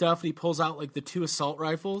off his stuff, and he pulls out like the 2 assault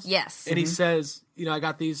rifles. Yes. And he says, you know, I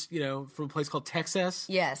got these, you know, from a place called Texas.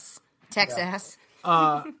 Yes. Texas.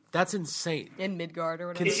 That's insane. In Midgard or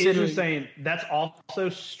whatever. It is insane. That's also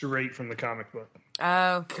straight from the comic book.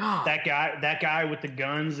 Oh god. That guy with the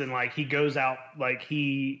guns and like he goes out like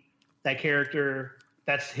that character,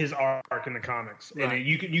 that's his arc in the comics. Right. And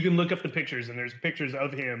you can look up the pictures and there's pictures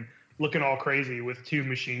of him looking all crazy with 2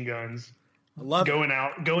 machine guns. I love going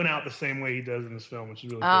out the same way he does in this film, which is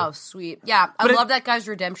really cool. Oh, sweet. Yeah, I love that guy's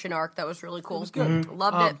redemption arc. That was really cool. It was good.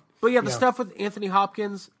 Loved it. But yeah, the stuff with Anthony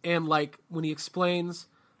Hopkins and like when he explains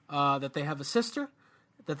that they have a sister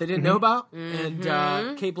that they didn't know about, and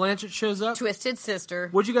Cate Blanchett shows up. Twisted Sister.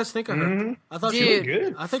 What'd you guys think of her? I thought she Dude, was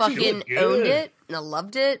good. I thought fucking owned it, and I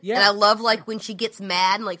loved it. Yeah. And I love like when she gets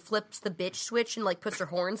mad and like flips the bitch switch and like puts her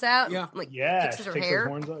horns out. Yeah. And, like Yeah, fixes her takes hair. her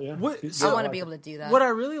horns out, yeah. I want to be able to do that. What I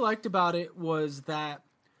really liked about it was that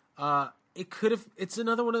it could have. It's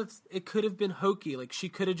another one of. It could have been hokey. Like she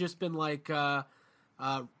could have just been like,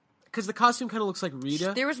 because the costume kind of looks like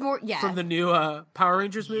Rita. There was more, from the new Power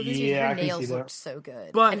Rangers movie. Dude, Yeah, I her can see nails that. looked so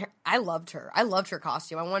good. But- and I loved her. I loved her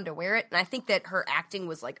costume. I wanted to wear it, and I think that her acting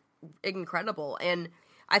was like incredible. And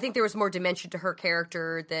I think there was more dimension to her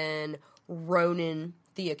character than Ronan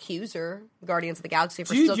the Accuser, Guardians of the Galaxy.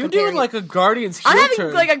 For still You're comparing doing like a Guardians heel I'm having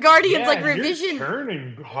turn. like a Guardians Yeah, like you're revision.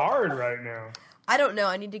 turning hard right now. I don't know.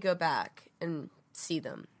 I need to go back and see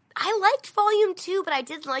them. I liked Volume 2, but I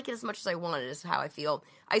didn't like it as much as I wanted, is how I feel.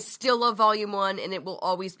 I still love Volume 1, and it will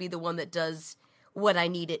always be the one that does what I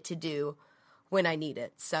need it to do when I need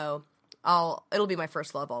it. So it'll be my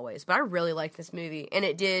first love always. But I really liked this movie, and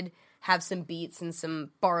it did have some beats and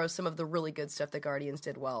borrow some of the really good stuff that Guardians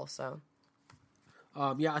did well. So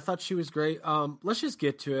Yeah, I thought she was great. Let's just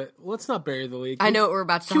get to it. Let's not bury the lead. I know what we're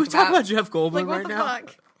about to talk Can we talk about about. Jeff Goldblum Like, what right the now?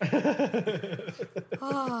 fuck?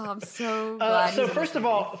 Oh, I'm so glad. So first of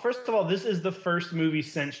all, this is the first movie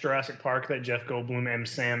since Jurassic Park that Jeff Goldblum and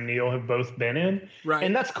Sam Neill have both been in, Right.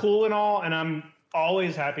 and that's cool and all. And I'm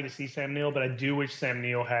always happy to see Sam Neill, but I do wish Sam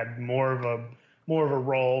Neill had more of a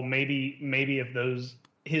role. Maybe if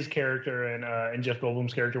his character and Jeff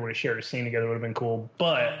Goldblum's character would have shared a scene together, it would have been cool.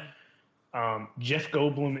 But Jeff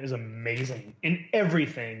Goldblum is amazing in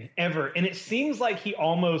everything ever, and it seems like he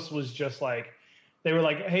almost was just like. They were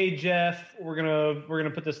like, "Hey Jeff, we're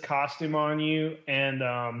gonna put this costume on you,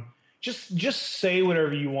 and just say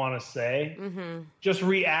whatever you want to say. Mm-hmm. Just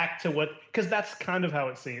react to because that's kind of how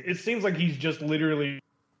it seems. It seems like he's just literally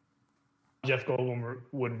Jeff Goldblum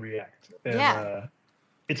would react. And,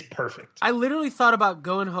 it's perfect. I literally thought about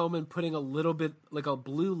going home and putting a little bit, like a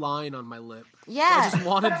blue line on my lip. Yeah. I just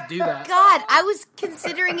wanted to do that. God, I was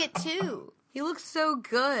considering it too. He looks so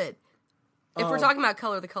good. If we're talking about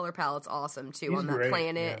color, the color palette's awesome too on that great,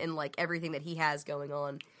 planet, yeah. and like everything that he has going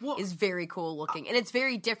on Well, is very cool looking, and it's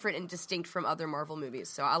very different and distinct from other Marvel movies.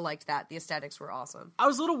 So I liked that. The aesthetics were awesome. I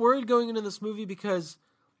was a little worried going into this movie because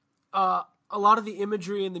a lot of the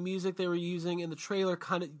imagery and the music they were using in the trailer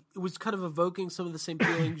was kind of evoking some of the same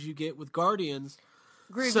feelings you get with Guardians.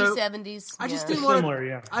 Groovy So, 70s. I just yeah. didn't want Similar,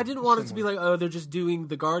 yeah. I didn't want it to be like, oh, they're just doing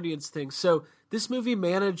the Guardians thing. So this movie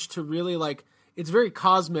managed to really it's very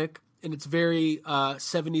cosmic and it's very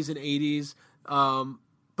 70s and 80s,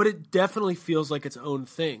 but it definitely feels like its own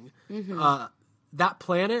thing. Mm-hmm. That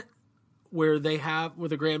planet where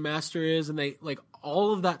the Grand Master is, and they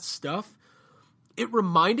all of that stuff. It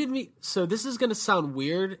reminded me. So this is going to sound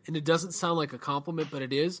weird, and it doesn't sound like a compliment, but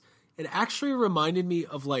it is. It actually reminded me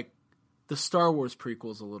of the Star Wars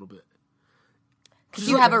prequels a little bit. Because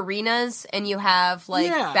you have arenas and you have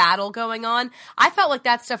battle going on. I felt like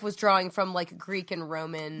that stuff was drawing from Greek and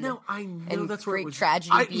Roman. No, I know and that's where Greek it was.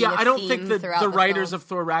 tragedy. I don't think that throughout the writers film. of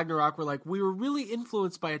Thor Ragnarok were like, we were really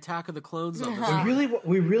influenced by Attack of the Clones on this.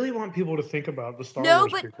 We really want people to think about the Star No,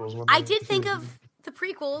 Wars but prequels. when I they- did think of the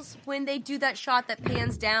prequels when they do that shot that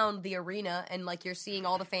pans down the arena and you're seeing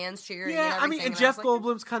all the fans cheering. Yeah, and I mean, everything, and I Jeff was like,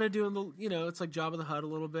 Goldblum's kind of doing it's like Jabba the Hutt a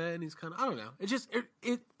little bit, and he's kind of, I don't know. It just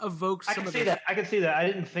it evokes I some can of see the that. I can see that. I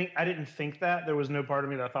didn't think that. There was no part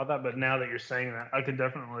of me that thought that, but now that you're saying that, I could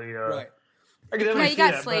definitely. right. I could definitely you see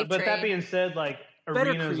got that. slave But that trade. being said, Better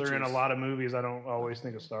arenas are in a creatures. lot of movies. I don't always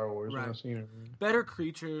think of Star Wars when I Right. see it. Better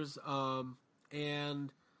creatures,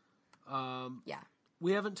 and yeah.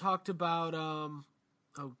 we haven't talked about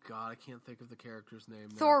oh god, I can't think of the character's name.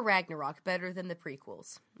 now. Thor Ragnarok better than the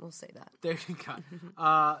prequels. We'll say that. There you go.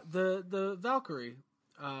 The Valkyrie.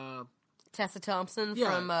 Tessa Thompson Yeah,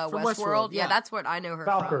 from from Westworld. Westworld, Yeah, yeah. that's what I know her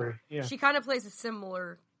Valkyrie, from. yeah. She kind of plays a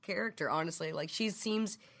similar character, honestly.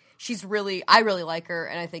 She's really, I really like her,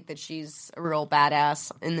 and I think that she's a real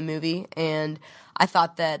badass in the movie. And I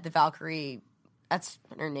thought that the Valkyrie, that's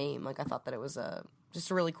her name. I thought that it was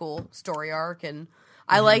just a really cool story arc, and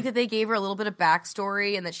I like that they gave her a little bit of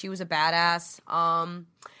backstory and that she was a badass, and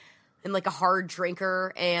a hard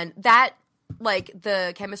drinker, and that.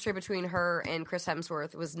 The chemistry between her and Chris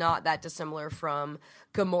Hemsworth was not that dissimilar from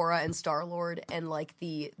Gamora and Star-Lord, and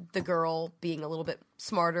the girl being a little bit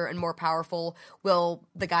smarter and more powerful, while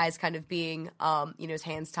the guy's kind of being his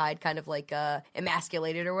hands tied, kind of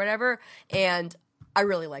emasculated or whatever. And I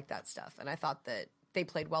really like that stuff, and I thought that they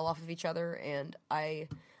played well off of each other, and I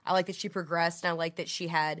like that she progressed, and I like that she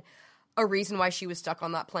had a reason why she was stuck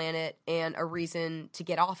on that planet and a reason to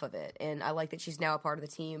get off of it, and I like that she's now a part of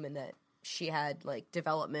the team and that she had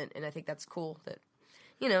development, and I think that's cool that,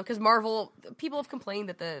 because Marvel, people have complained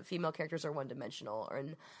that the female characters are one-dimensional,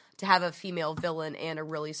 and to have a female villain and a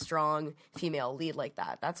really strong female lead like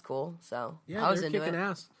that's cool. So Yeah, I was they're into kicking it.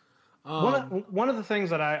 ass. One of the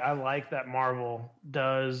things that I like that Marvel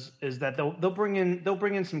does is that they'll bring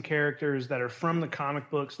in some characters that are from the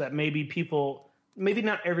comic books that maybe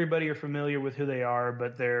not everybody are familiar with who they are,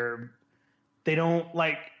 but they don't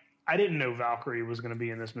like. I didn't know Valkyrie was going to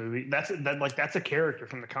be in this movie. That's a character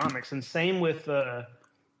from the comics, and same with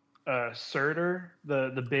Surtur,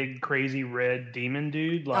 the big crazy red demon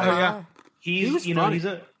dude. Oh yeah, he's He was funny. he's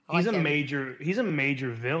a him.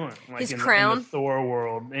 major villain His in crown. the Thor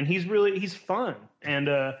world, and he's fun. And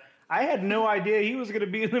I had no idea he was going to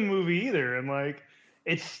be in the movie either. And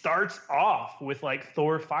it starts off with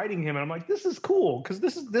Thor fighting him, and I'm like, this is cool because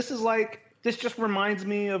this just reminds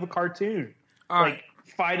me of a cartoon. All right.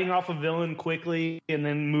 Fighting off a villain quickly and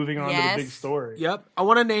then moving on to the big Yes. story. Yep. I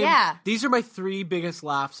want to name. Yeah. These are my 3 biggest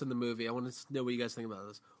laughs in the movie. I want to know what you guys think about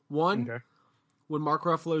this. One, Okay. when Mark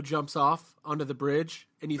Ruffalo jumps off onto the bridge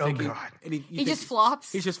and you think he just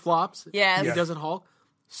flops. He just flops. Yes. He doesn't Hulk.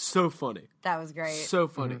 So funny. That was great. So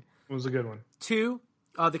funny. It was a good one. 2,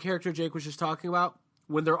 the character Jake was just talking about,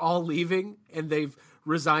 when they're all leaving and they've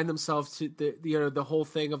resigned themselves to the whole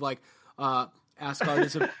thing of like Asgard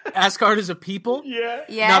is a people,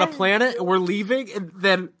 not a planet, and we're leaving, and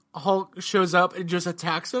then Hulk shows up and just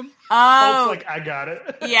attacks him. Oh, Hulk's like, I got it.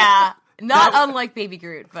 Yeah. Not unlike Baby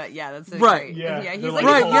Groot, but yeah, that's right. Great. Yeah, he's they're like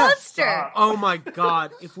like, a monster. Oh my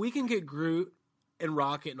god! If we can get Groot and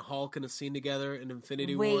Rocket and Hulk in a scene together in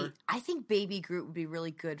Infinity War, I think Baby Groot would be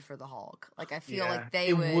really good for the Hulk. Like I feel like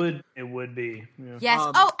they would. It would be. Yeah.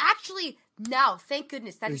 Yes. Actually, now thank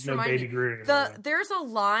goodness that just reminded Baby me. Groot There's a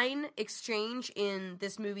line exchange in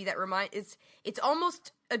this movie that it's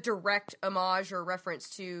almost a direct homage or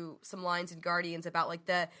reference to some lines in Guardians about like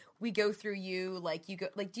we go through you, like you go,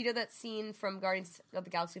 like, do you know that scene from Guardians of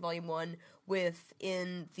the Galaxy Volume 1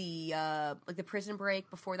 in the like the prison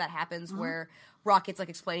break before that happens, where Rocket's like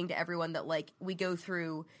explaining to everyone that like we go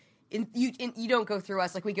through you don't go through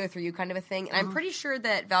us, like we go through you, kind of a thing. And I'm pretty sure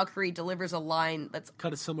that Valkyrie delivers a line that's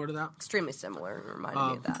kind of similar to that. Extremely similar. It reminded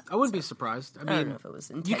me of that. I wouldn't be surprised. I don't know if it was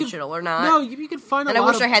intentional or not. No, you can find and a lot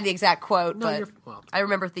lot I wish I had the exact quote, but I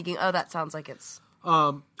remember thinking, oh, that sounds like it's...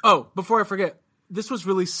 before I forget, this was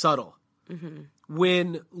really subtle. Mm-hmm.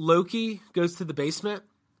 When Loki goes to the basement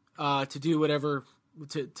to do whatever,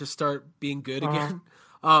 to start being good again,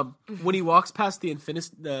 when he walks past the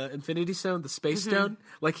Infinity Stone, the Space Stone,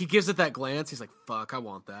 like he gives it that glance. He's like, "Fuck, I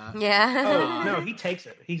want that." Yeah. No, he takes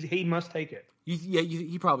it. He must take it.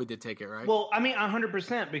 He probably did take it, right? Well, I mean,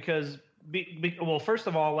 100% because well, first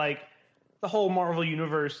of all, like the whole Marvel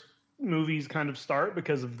Universe movies kind of start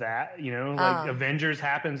because of that. You know, like Avengers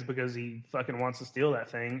happens because he fucking wants to steal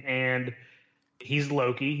that thing, and he's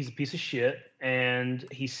Loki. He's a piece of shit, and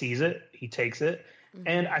he sees it. He takes it.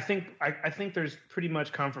 And I think there's pretty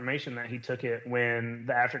much confirmation that he took it when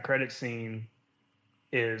the after credit scene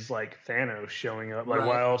is like Thanos showing up. Like,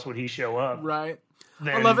 why else would he show up? Right.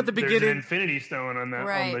 Then I love at the beginning. There's an Infinity Stone on that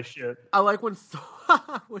on the shit. I like when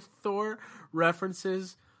Thor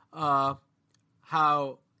references how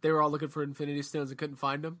they were all looking for Infinity Stones and couldn't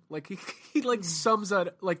find them. Like he like sums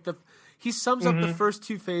up like he sums up the first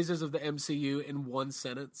 2 phases of the MCU in one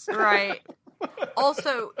sentence. Right.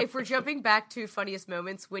 Also, if we're jumping back to funniest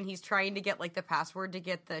moments, when he's trying to get like the password to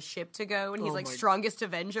get the ship to go, and he's like strongest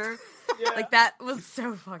Avenger, like that was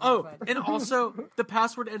so fucking funny. And also the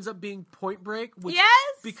password ends up being Point Break, which,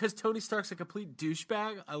 because Tony Stark's a complete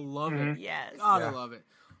douchebag. I love it. Yes, God, I love it.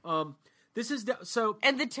 This is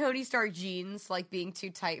and the Tony Stark jeans like being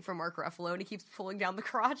too tight for Mark Ruffalo, and he keeps pulling down the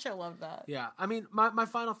crotch. I love that. Yeah, I mean, my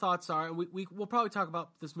final thoughts are, and we'll probably talk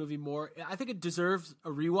about this movie more. I think it deserves a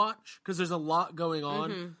rewatch because there's a lot going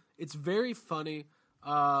on. Mm-hmm. It's very funny.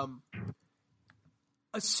 So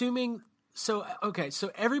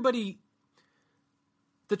everybody,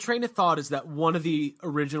 the train of thought is that one of the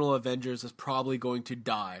original Avengers is probably going to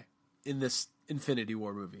die in this Infinity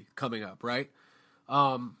War movie coming up, right?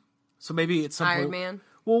 So maybe at some point... Iron Man?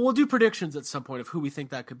 Well, we'll do predictions at some point of who we think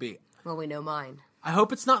that could be. Well, we know mine. I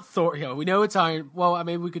hope it's not Thor. Yeah, we know it's Iron... Well,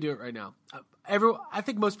 maybe we could do it right now. I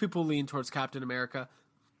think most people lean towards Captain America.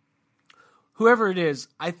 Whoever it is,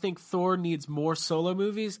 I think Thor needs more solo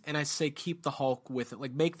movies, and I say keep the Hulk with it.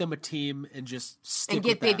 Like, make them a team and just stick with that.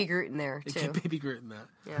 And get Baby Groot in there, too. And get Baby Groot in that.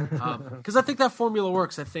 Yeah. Because I think that formula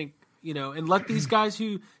works. I think, and let these guys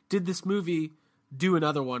who did this movie do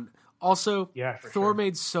another one. Also, Thor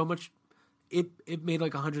made so much. It made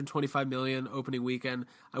like $125 million opening weekend.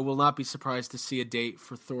 I will not be surprised to see a date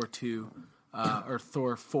for Thor 2 or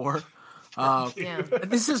Thor 4.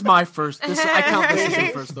 This is my first. I count this as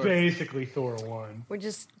the first Thor. Basically, Thor 1. We're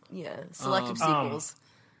just selective sequels.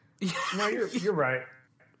 No, you're right.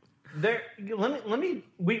 Let me.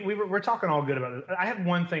 We're talking all good about this. I have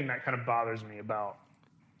one thing that kind of bothers me about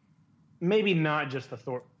maybe not just the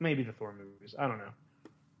Thor, maybe the Thor movies. I don't know.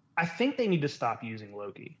 I think they need to stop using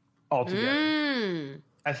Loki altogether.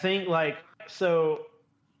 I think so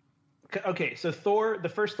Thor, the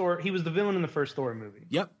first Thor, he was the villain in the first Thor movie.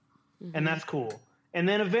 Yep. And that's cool. And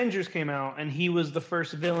then Avengers came out, and he was the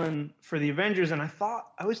first villain for the Avengers, and I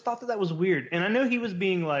always thought that was weird. And I know he was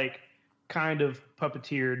being kind of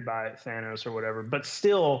puppeteered by Thanos or whatever, but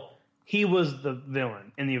still, he was the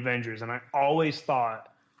villain in the Avengers, and I always thought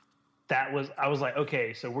I was like,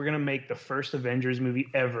 okay, so we're going to make the first Avengers movie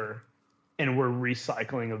ever, and we're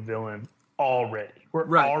recycling a villain already.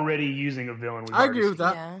 We're already using a villain. I agree with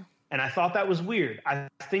that. Yeah. And I thought that was weird. I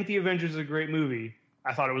think The Avengers is a great movie.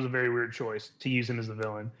 I thought it was a very weird choice to use him as the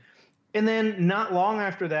villain. And then not long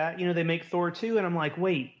after that, they make Thor 2, and I'm like,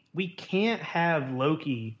 wait, we can't have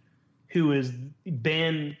Loki, who has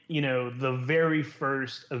been, the very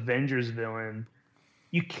first Avengers villain.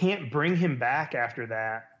 You can't bring him back after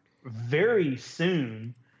that very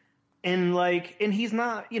soon. And he's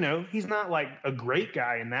not, he's not like a great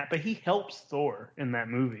guy in that, but he helps Thor in that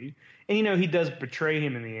movie. And, he does betray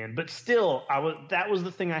him in the end, but still that was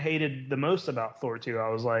the thing I hated the most about Thor 2. I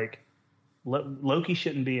was like, Loki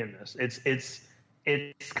shouldn't be in this.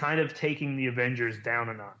 It's kind of taking the Avengers down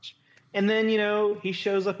a notch. And then, he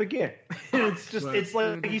shows up again. It's just, right. It's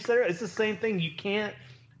like you said, it's the same thing. You can't,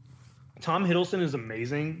 Tom Hiddleston is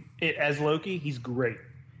amazing as Loki. He's great.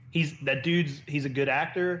 He's a good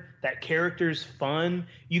actor. That character's fun.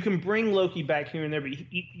 You can bring Loki back here and there, but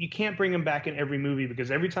you can't bring him back in every movie,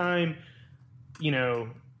 because every time,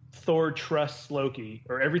 Thor trusts Loki,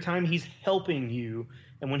 or every time he's helping you,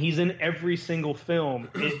 and when he's in every single film,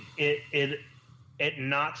 it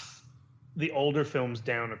knocks the older films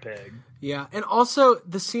down a peg. Yeah, and also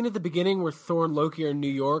the scene at the beginning where Thor and Loki are in New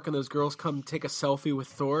York and those girls come take a selfie with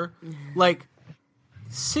Thor. Like,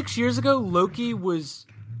 6 years ago, Loki was...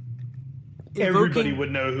 Everybody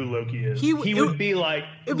would know who Loki is. He would be like...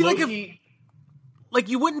 It'd be Loki... like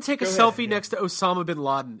you wouldn't take a selfie next to Osama bin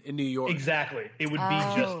Laden in New York. Exactly. It would be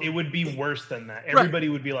it would be worse than that. Everybody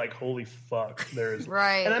would be like, holy fuck, there's...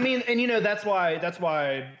 Right. And I mean, and that's why,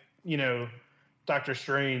 Doctor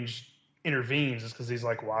Strange intervenes, is because he's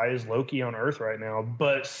like, why is Loki on Earth right now?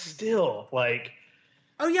 But still, like...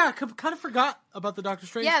 Oh yeah, I kind of forgot about the Doctor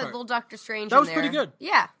Strange part. The little Doctor Strange That was there. pretty good.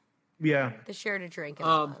 Yeah. Yeah. They shared a drink and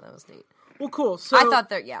all that. That was neat. Well, cool. So I thought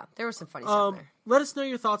there was some funny stuff there. Let us know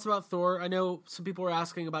your thoughts about Thor. I know some people were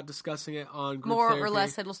asking about discussing it on Group More Therapy. or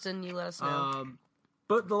less, Hiddleston, you let us know.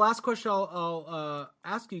 But the last question I'll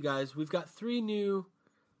ask you guys, we've got 3 new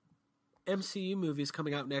MCU movies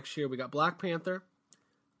coming out next year. We got Black Panther,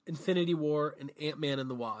 Infinity War, and Ant-Man and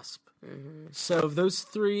the Wasp. Mm-hmm. So of those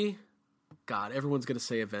 3, God, everyone's going to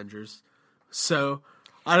say Avengers. So...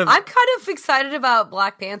 I'm kind of excited about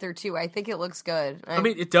Black Panther too. I think it looks good. I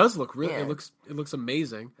mean, it does look really. Yeah. It looks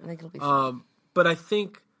amazing. I think it'll be fun. But I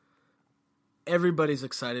think everybody's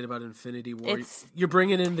excited about Infinity War. You're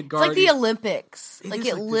bringing in the Guardians. It's like the Olympics.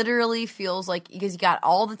 It literally feels like, because you got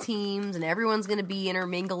all the teams and everyone's going to be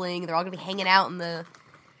intermingling. They're all going to be hanging out in the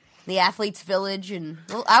athletes' village, and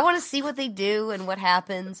I want to see what they do and what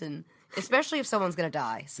happens, and especially if someone's going to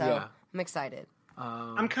die. So I'm excited.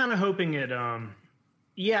 I'm kind of hoping it.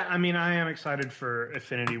 Yeah, I mean, I am excited for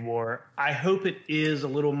Infinity War. I hope it is a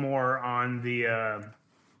little more on the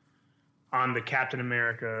Captain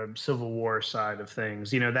America Civil War side of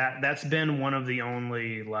things. That's been one of the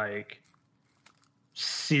only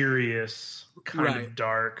serious kind of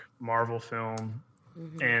dark Marvel film,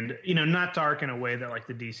 and not dark in a way that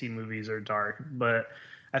the DC movies are dark, but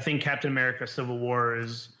I think Captain America Civil War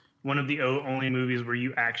is one of the only movies where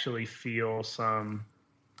you actually feel some.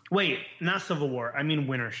 Wait, not Civil War. I mean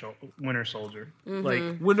Winter Soldier.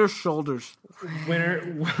 Mm-hmm. Winter Shoulders. Winter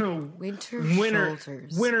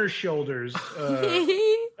Shoulders.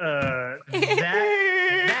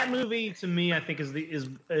 That movie to me, I think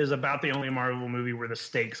is about the only Marvel movie where the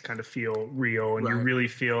stakes kind of feel real, and you really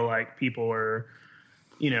feel like people are,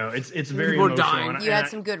 it's very emotional. Dying. You had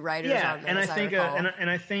some good writers on that. And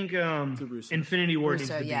I think Infinity War needs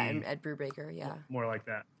to be and Ed Brubaker, more like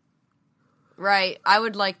that. Right, I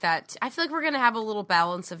would like that. I feel like we're going to have a little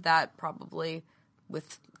balance of that, probably,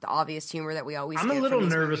 with the obvious humor that we always get. I'm a little from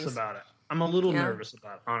these nervous movies. about it. I'm a little nervous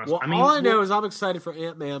about it, honestly. Well, all I know is I'm excited for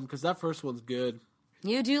Ant-Man, because that first one's good.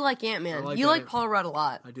 You do like Ant-Man. You like Paul Rudd a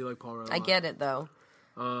lot. I do like Paul Rudd a lot. I get it, though.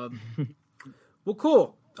 Well,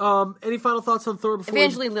 cool. Any final thoughts on Thor before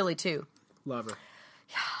Evangeline Lilly, too. Love her.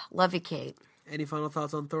 Love you, Kate. Any final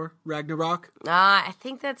thoughts on Thor? Ragnarok? I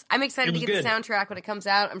think I'm excited to get the soundtrack when it comes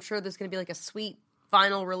out. I'm sure there's going to be a sweet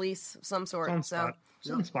vinyl release of some sort. It's on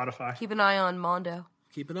Spotify. Keep an eye on Mondo.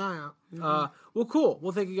 Keep an eye out. Mm-hmm. Well, cool.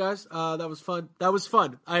 Well, thank you guys. That was fun.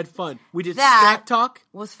 I had fun. We did snack talk.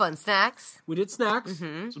 Was fun. Snacks. We did snacks.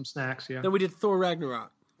 Mm-hmm. Some snacks, yeah. Then we did Thor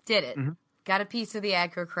Ragnarok. Did it. Mm-hmm. Got a piece of the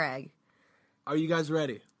Aggro Crag. Are you guys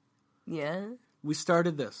ready? Yeah. We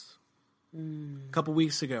started this a couple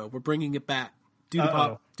weeks ago. We're bringing it back due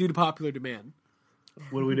to popular demand.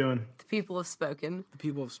 What are we doing? The people have spoken. The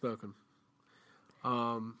people have spoken.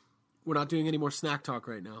 We're not doing any more snack talk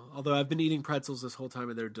right now. Although I've been eating pretzels this whole time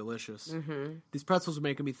and they're delicious. Mm-hmm. These pretzels are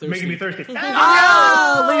making me thirsty. Ladies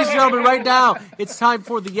and gentlemen, right now, it's time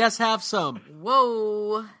for the Yes Have Some.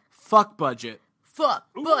 Whoa. Fuck budget. Fuck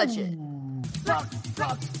budget. Fuck.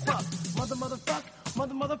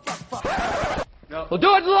 Motherfuck. No. We'll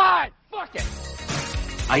do it live. Fuck it.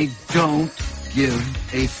 I don't give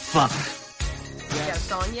a fuck. Yes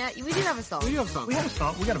song yet? We do have a song. We do have a song. We have a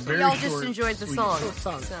song. We got a very Y'all short, just enjoyed the sweet song.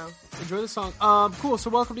 song. So. Enjoy the song. Cool. So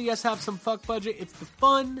welcome to Yes Have Some Fuck Budget. It's the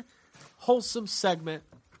fun, wholesome segment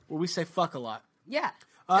where we say fuck a lot. Yeah.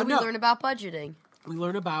 And we no. learn about budgeting. We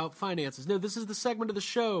learn about finances. No, this is the segment of the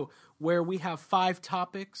show where we have 5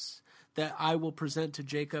 topics that I will present to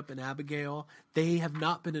Jacob and Abigail. They have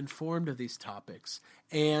not been informed of these topics.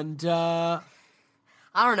 And I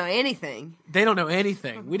don't know anything. they don't know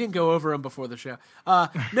anything. We didn't go over them before the show.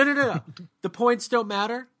 No. The points don't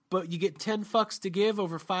matter, but you get 10 fucks to give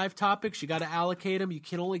over 5 topics. You got to allocate them. You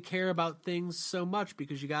can only care about things so much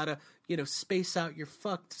because you got to, space out your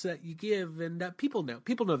fucks that you give. And people know.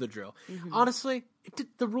 People know the drill. Honestly,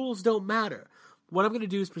 the rules don't matter. What I'm going to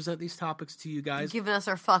do is present these topics to you guys. Giving us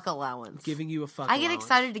our fuck allowance. Giving you a fuck I get allowance.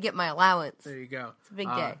 excited to get my allowance. There you go. It's a big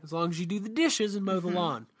day. As long as you do the dishes and mow the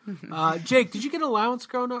lawn. Jake, did you get an allowance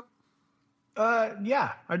growing up?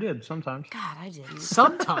 Yeah, I did sometimes. God, I didn't.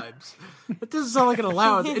 Sometimes. That doesn't sound like an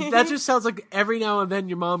allowance. That just sounds like every now and then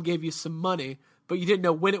your mom gave you some money, but you didn't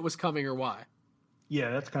know when it was coming or why.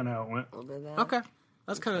 Yeah, that's kind of how it went. A little bit of that. Okay.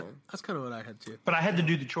 That's kind of what I had too. But I had to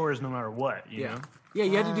do the chores no matter what. You know? Yeah,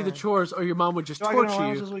 you had to do the chores, or your mom would just Do I get an torture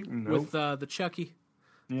allowance you this week? with the Chucky.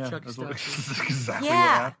 Yeah, Chucky that's, what, stuff. that's exactly what Yeah,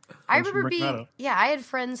 happened. I Thanks for remember bringing that being. up. Yeah, I had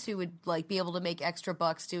friends who would be able to make extra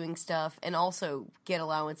bucks doing stuff and also get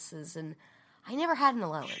allowances, and I never had an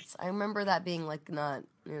allowance. I remember that being not.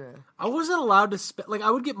 I wasn't allowed to spend. Like,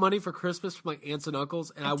 I would get money for Christmas from my aunts and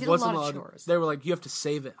uncles, and I did a wasn't lot of allowed. chores. They were like, "You have to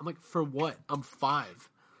save it." I'm like, "For what? I'm 5.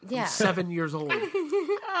 Yeah. I'm 7 years old."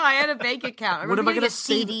 Oh, I had a bank account. I What am remember I getting gonna a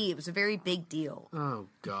save CD. It was a very big deal. Oh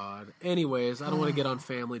God. Anyways, I don't want to get on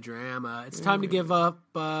family drama. It's time to give up.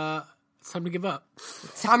 It's time to give up.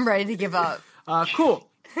 So I'm ready to give up. Cool.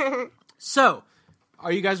 So,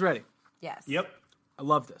 are you guys ready? Yes. Yep. I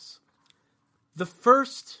love this. The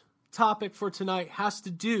first topic for tonight has to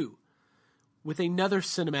do with another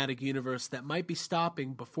cinematic universe that might be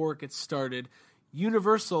stopping before it gets started.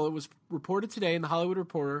 Universal, it was reported today in the Hollywood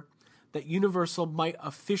Reporter that Universal might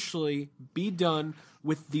officially be done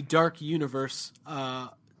with the Dark Universe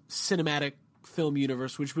cinematic film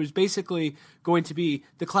universe, which was basically going to be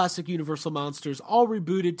the classic Universal monsters all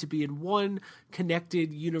rebooted to be in one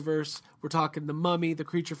connected universe. We're talking The Mummy, The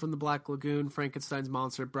Creature from the Black Lagoon, Frankenstein's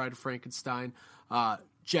Monster, Bride of Frankenstein,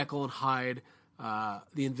 Jekyll and Hyde,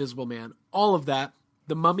 The Invisible Man, all of that.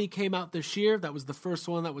 The Mummy came out this year. That was the first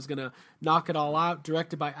one that was going to knock it all out,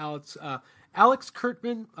 directed by Alex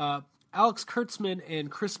Kurtzman. Alex Kurtzman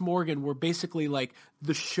and Chris Morgan were basically like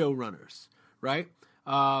the showrunners, right?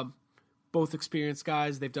 Both experienced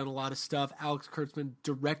guys. They've done a lot of stuff. Alex Kurtzman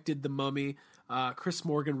directed The Mummy. Chris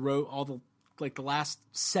Morgan wrote all the last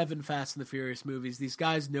 7 Fast and the Furious movies. These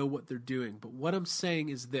guys know what they're doing. But what I'm saying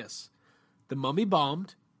is this. The Mummy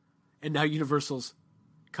bombed, and now Universal's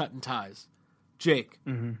cutting ties. Jake,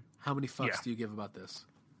 how many fucks do you give about this?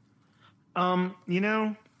 I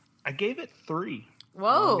gave it 3.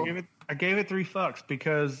 Whoa. I gave it 3 fucks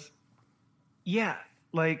because, yeah,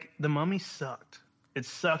 like The Mummy sucked. It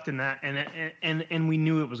sucked in that, and we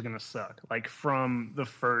knew it was going to suck. Like from the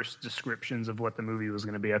first descriptions of what the movie was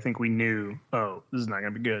going to be, I think we knew, oh, this is not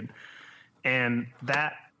going to be good. And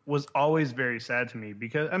that was always very sad to me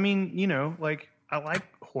because, I mean, like I like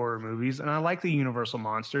horror movies and I like the Universal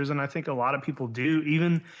monsters, and I think a lot of people do,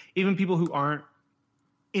 even people who aren't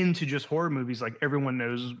into just horror movies. Like everyone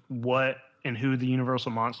knows what and who the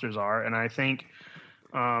Universal monsters are, and I think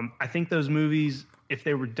those movies, if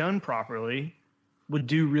they were done properly, would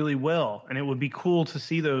do really well, and it would be cool to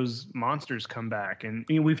see those monsters come back. And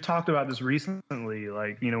we've talked about this recently,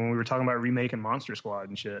 like when we were talking about remaking Monster Squad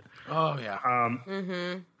and shit. Oh yeah.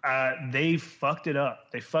 They fucked it up.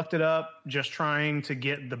 They fucked it up just trying to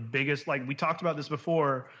get the biggest. Like we talked about this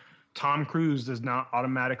before. Tom Cruise does not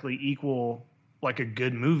automatically equal like a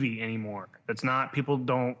good movie anymore. That's not. People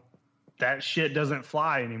don't. That shit doesn't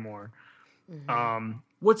fly anymore.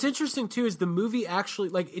 What's interesting, too, is the movie actually,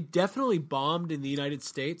 like, it definitely bombed in the United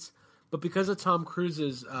States, but because of Tom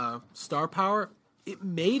Cruise's star power, it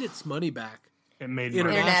made its money back. It made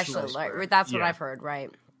international. Like, that's what I've heard,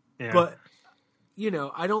 right? Yeah. But,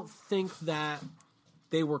 I don't think that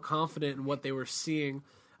they were confident in what they were seeing.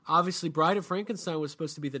 Obviously, Bride of Frankenstein was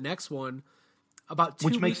supposed to be the next one.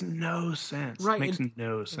 Which makes no sense. Right. Makes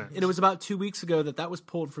no sense. And it was about 2 weeks ago that was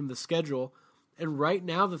pulled from the schedule. And right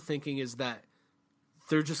now the thinking is that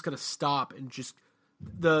they're just going to stop and just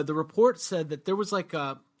the report said that there was like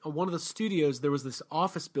one of the studios, there was this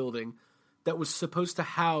office building that was supposed to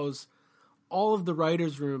house all of the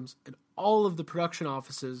writers' rooms and all of the production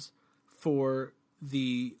offices for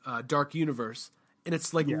the Dark Universe. And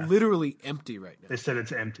it's literally empty right now. They said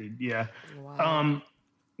it's empty. Yeah. Wow.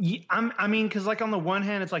 I mean, because like on the one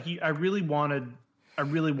hand, it's like I really wanted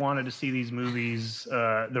to see these movies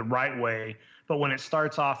the right way, but when it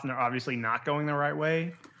starts off and they're obviously not going the right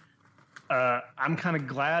way, I'm kind of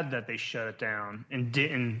glad that they shut it down and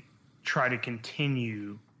didn't try to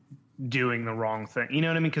continue doing the wrong thing. You know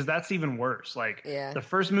what I mean? Because that's even worse. Like the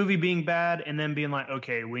first movie being bad and then being like,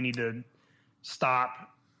 okay, we need to stop,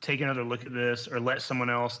 take another look at this, or let someone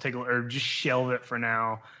else take a look, or just shelve it for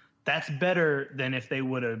now. That's better than if they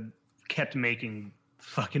would have kept making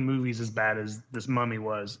fucking movies as bad as this Mummy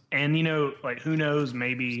was. And you know, like who knows?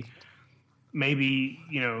 Maybe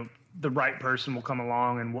you know the right person will come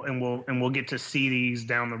along and we'll get to see these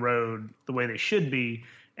down the road the way they should be.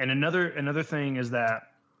 And another thing is that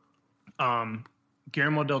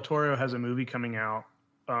Guillermo del Toro has a movie coming out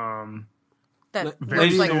that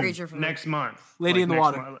looks like Creature from next month. Lady in the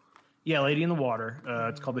Water. Yeah, Lady in the Water.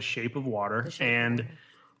 It's called The Shape of Water, and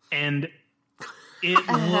it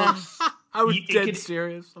looks. I was dead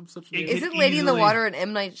serious. I'm such. Is it Lady in the Water and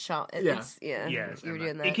M. Night Shyamalan? Yeah, you were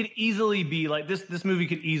doing that. It could easily be like this movie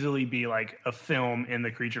could easily be like a film in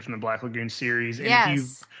the Creature from the Black Lagoon series. And if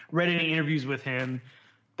you've read any interviews with him,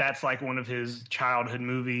 that's like one of his childhood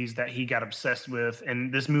movies that he got obsessed with.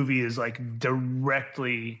 And this movie is like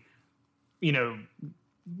directly, you know,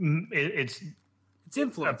 it's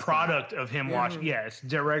influenced a product of him watching. Yeah, it's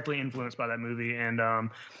directly influenced by that movie. And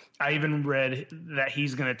I even read that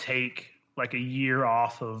he's going to take like a year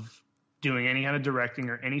off of doing any kind of directing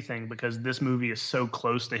or anything because this movie is so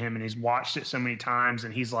close to him and he's watched it so many times.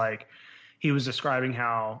 And he's like, he was describing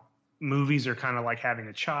how movies are kind of like having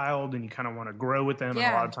a child and you kind of want to grow with them. And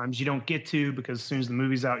a lot of times you don't get to, because as soon as the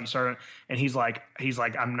movie's out, you start. And he's like,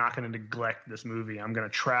 I'm not going to neglect this movie. I'm going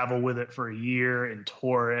to travel with it for a year and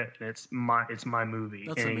tour it. And it's my movie.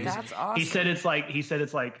 That's amazing. That's awesome. He said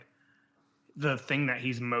it's like the thing that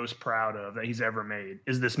he's most proud of that he's ever made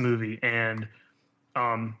is this movie. And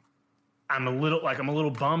I'm a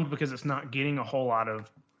little bummed because it's not getting a whole lot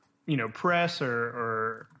of, you know, press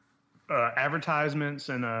or advertisements,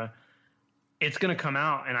 and it's going to come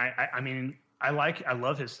out. And I mean, I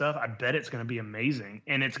love his stuff. I bet it's going to be amazing.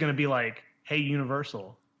 And it's going to be like, hey,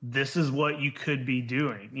 Universal, this is what you could be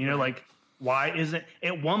doing. You know, like, why isn't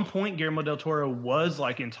at one point Guillermo del Toro was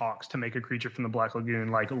like in talks to make a Creature from the Black Lagoon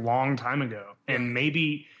like a long time ago, and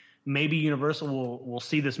maybe Universal will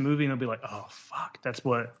see this movie and they'll be like, oh fuck, that's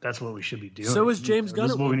what we should be doing. So is James Gunn.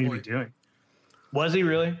 This is what we need to be doing. Was he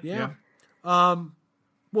really? Yeah.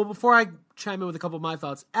 Well, before I chime in with a couple of my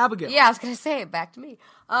thoughts, Abigail. Yeah, I was going to say it. Back to me.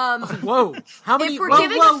 Whoa. How many? If we're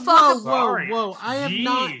giving a fuck. Whoa. I have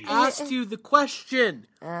not asked you the question.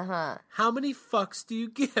 Uh-huh. How many fucks do you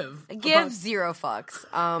give? I give 0 fucks.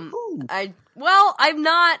 I'm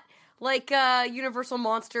not like a Universal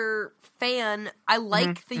Monster fan. I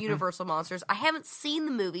like the Universal Monsters. I haven't seen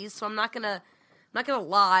the movies, so I'm not gonna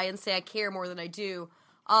lie and say I care more than I do.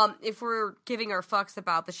 If we're giving our fucks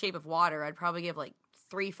about The Shape of Water, I'd probably give like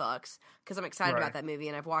 3 fucks because I'm excited about that movie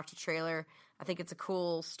and I've watched the trailer. I think it's a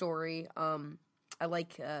cool story. I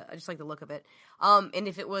just like the look of it. And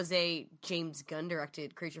if it was a James Gunn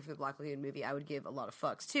directed Creature from the Black Lagoon movie, I would give a lot of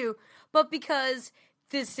fucks too. But because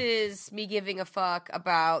this is me giving a fuck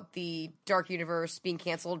about the Dark Universe being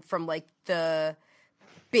canceled from like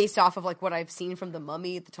based off of like what I've seen from the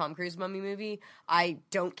Mummy, the Tom Cruise Mummy movie, I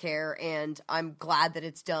don't care and I'm glad that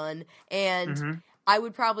it's done. And I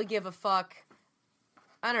would probably give a fuck,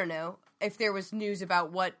 I don't know, if there was news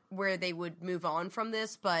about where they would move on from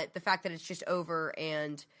this, but the fact that it's just over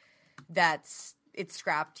and it's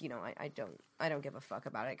scrapped, you know, I don't give a fuck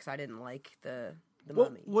about it because I didn't like the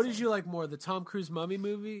Mummy. What did you like more, the Tom Cruise Mummy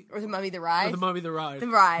movie or the Mummy the Ride? Or the Mummy the Ride. The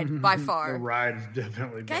Ride by far. The Ride is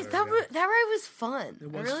definitely guys. Better, that ride was fun.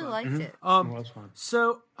 I really liked it. It was fun.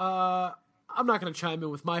 So I'm not going to chime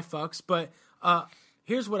in with my fucks, but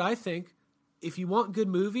here's what I think: if you want good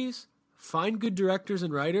movies, find good directors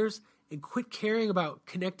and writers, and quit caring about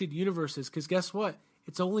connected universes, because guess what?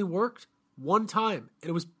 It's only worked one time, and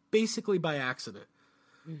it was basically by accident.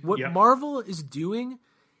 What Marvel is doing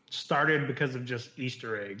started because of just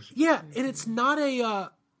Easter eggs. Yeah, and it's not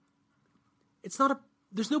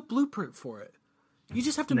there's no blueprint for it. You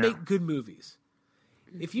just have to make good movies.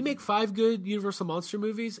 If you make 5 good Universal Monster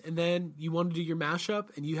movies, and then you want to do your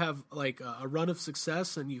mashup, and you have like a run of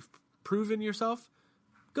success, and you've proven yourself,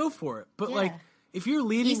 go for it. But like, if you're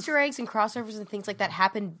leading Easter eggs and crossovers and things like that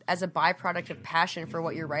happen as a byproduct of passion for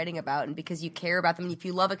what you're writing about, and because you care about them. And if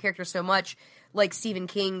you love a character so much, like Stephen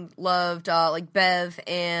King loved like Bev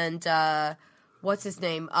and what's his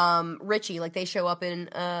name, Richie, like they show up in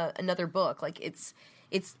another book. Like it's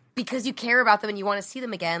because you care about them and you want to see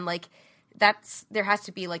them again. Like there has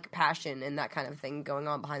to be like passion and that kind of thing going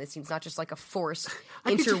on behind the scenes, not just like a forced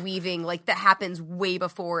interweaving like that happens way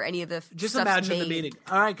before any of the just stuff's imagine made. the meeting.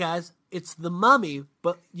 All right, guys, it's The Mummy,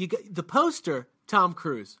 but you get the poster, Tom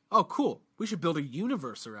Cruise. Oh, cool. We should build a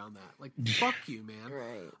universe around that. Like, fuck you, man.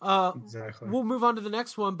 Right. Exactly. We'll move on to the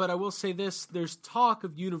next one, but I will say this: there's talk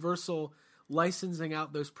of Universal licensing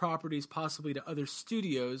out those properties possibly to other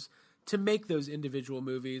studios to make those individual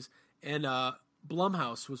movies, and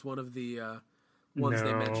Blumhouse was one of the ones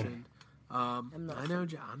they mentioned. I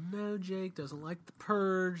know Jake doesn't like The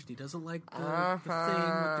Purge. He doesn't like the thing with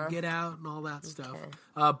the Get Out and all that stuff.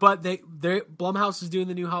 But Blumhouse is doing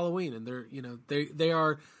the new Halloween, and they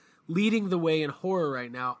are leading the way in horror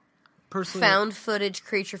right now. Personally, found footage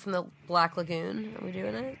creature from the Black Lagoon. Are we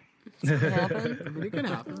doing it? Is it gonna happen? I mean, it could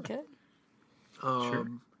happen. Okay. Sure.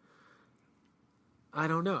 I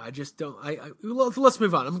don't know. I just don't. Let's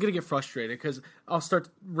move on. I'm gonna get frustrated because I'll start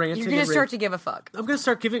ranting. You're gonna start to give a fuck. I'm gonna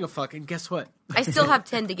start giving a fuck, and guess what? I still have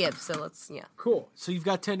 10 to give, so let's Cool. So you've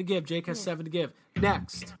got 10 to give. Jake has 7 to give.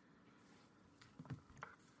 Next,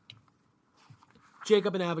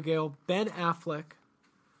 Jacob and Abigail. Ben Affleck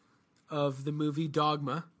of the movie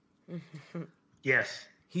Dogma. Yes.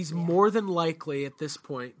 He's more than likely at this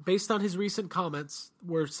point, based on his recent comments,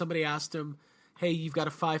 where somebody asked him, "Hey, you've got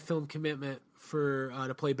a 5-film commitment for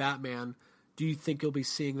to play Batman. Do you think you'll be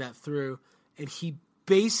seeing that through?" And he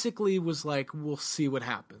basically was like, "We'll see what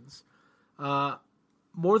happens."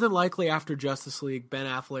 More than likely, after Justice League, Ben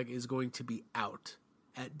Affleck is going to be out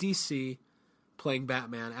at DC playing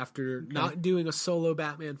Batman after not doing a solo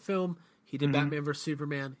Batman film. He did Batman vs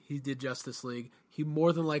Superman. He did Justice League. He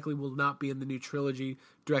more than likely will not be in the new trilogy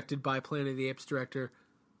directed by Planet of the Apes director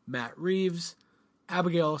Matt Reeves.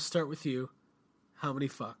 Abigail, I'll start with you. How many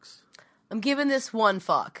fucks? I'm giving this 1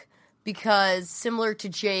 fuck because, similar to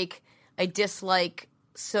Jake, I dislike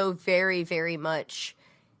so very, very much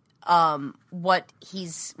what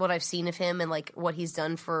I've seen of him and like what he's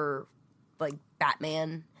done for like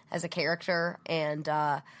Batman as a character, and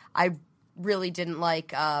I really didn't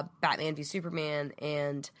like Batman v Superman,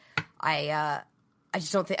 and I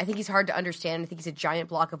just don't think. I think he's hard to understand. I think he's a giant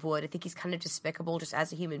block of wood. I think he's kind of despicable just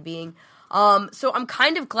as a human being. So I'm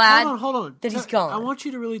kind of glad hold on. that he's gone. I want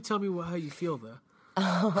you to really tell me how you feel, though.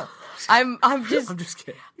 I'm just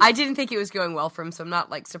kidding. I didn't think it was going well for him, so I'm not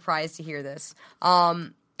like surprised to hear this.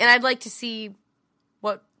 And I'd like to see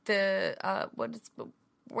what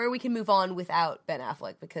where we can move on without Ben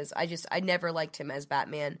Affleck, because I never liked him as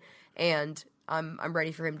Batman, and I'm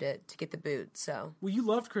ready for him to get the boot. So you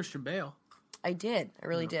loved Christian Bale. I did. I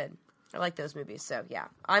really did. I like those movies. So yeah,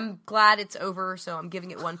 I'm glad it's over. So I'm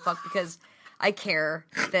giving it 1 fuck because I care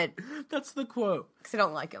that. That's the quote. Because I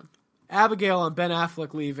don't like him. Abigail on Ben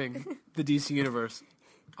Affleck leaving the DC universe.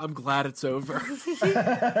 I'm glad it's over. That's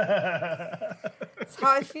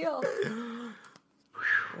how I feel.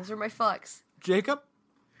 Those are my fucks. Jacob?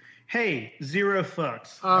 Hey, 0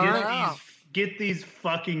 fucks. Get these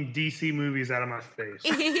fucking DC movies out of my face.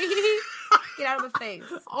 Get out of my face.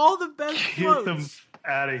 All the best quotes. Get them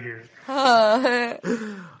out of here.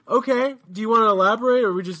 Okay. Do you want to elaborate,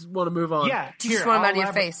 or we just want to move on? Yeah. You just want them out of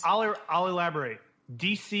your face. I'll elaborate.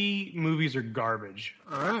 DC movies are garbage.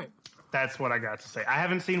 All right. That's what I got to say. I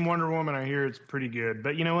haven't seen Wonder Woman. I hear it's pretty good.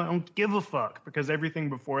 But you know what? I don't give a fuck, because everything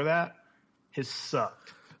before that has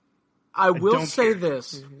sucked. I will say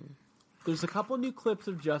this. Mm-hmm. There's a couple new clips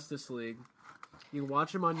of Justice League. You can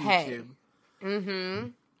watch them on YouTube. Mm-hmm.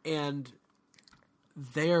 And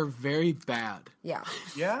they are very bad. Yeah.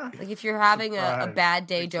 Yeah? Like, if you're having a bad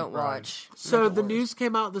day, don't watch. So the news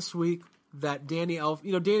came out this week that Danny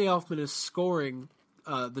Elfman is scoring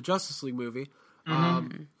the Justice League movie.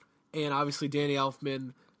 Mm-hmm. And obviously Danny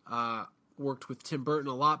Elfman worked with Tim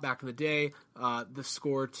Burton a lot back in the day. The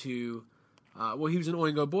score to... he was in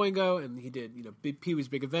Oingo Boingo, and he did, Pee-wee's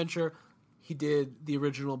Big Adventure. He did the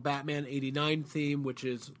original Batman '89 theme, which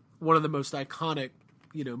is one of the most iconic,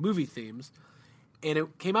 movie themes. And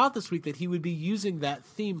it came out this week that he would be using that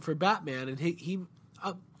theme for Batman, and he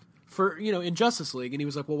in Justice League, and he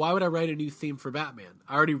was like, "Well, why would I write a new theme for Batman?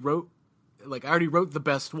 I already wrote the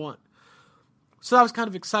best one." So I was kind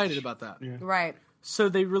of excited about that. Yeah. Right. So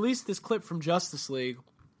they released this clip from Justice League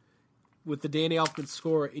with the Danny Elfman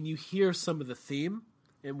score, and you hear some of the theme,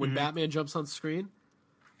 and when Batman jumps on screen,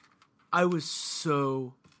 I was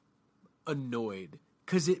so annoyed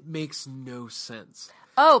because it makes no sense.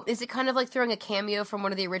 Oh, is it kind of like throwing a cameo from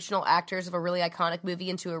one of the original actors of a really iconic movie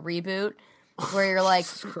into a reboot, where you're like,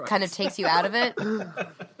 kind of takes you out of it?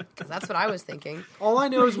 Because 'Cause that's what I was thinking. All I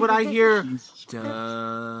know is when I hear da,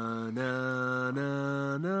 na,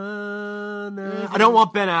 na, na, na, I don't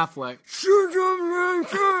want Ben Affleck.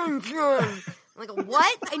 I'm like,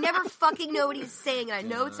 what? I never fucking know what he's saying, and I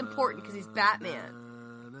know it's important because he's Batman.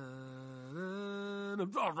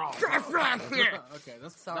 Okay,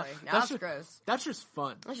 that's Sorry, now that's it's just, gross. That's just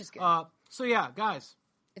fun. That's just good. So yeah, guys,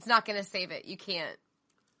 It's not gonna save it. You can't.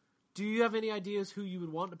 do you have any ideas who you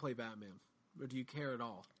would want to play Batman, or do you care at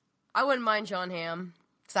all? I wouldn't mind John Hamm,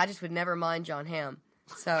 because I just would never mind John Hamm.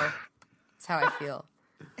 So, that's how I feel.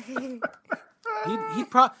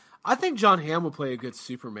 I think John Hamm would play a good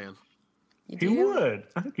Superman. You He do? would.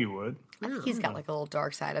 I think he would. I think he's got like a little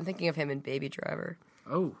dark side. I'm thinking of him in Baby Driver.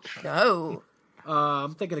 Oh, No.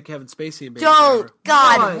 I'm thinking of Kevin Spacey and Baby Don't! Driver.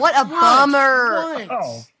 God, what a bummer! What?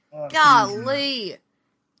 Oh. Golly!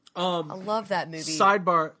 I love that movie.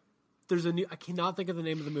 Sidebar: there's a new. I cannot think of the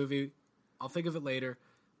name of the movie. I'll think of it later.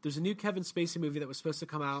 There's a new Kevin Spacey movie that was supposed to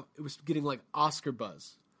come out. It was getting like Oscar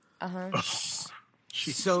buzz.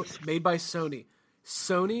 So made by Sony.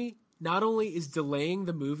 Sony not only is delaying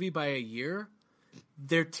the movie by a year,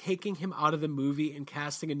 they're taking him out of the movie and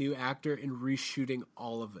casting a new actor and reshooting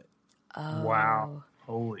all of it. Oh. Wow.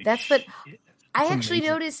 Holy That's shit. what I actually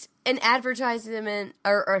noticed an advertisement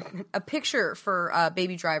or a picture for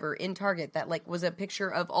Baby Driver in Target that like was a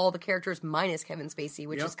picture of all the characters minus Kevin Spacey,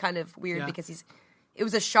 which is kind of weird because it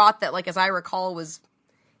was a shot that like as I recall was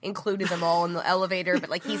included them all in the elevator, but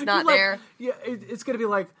like he's not there. Yeah, it's gonna be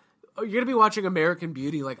like you're gonna be watching American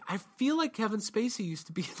Beauty. Like I feel like Kevin Spacey used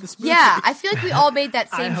to be in this movie. Yeah, I feel like we all made that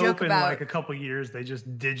same I joke hope in about like a couple years they just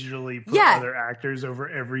digitally put Yeah. other actors over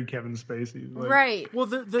every Kevin Spacey. Like, right. Well,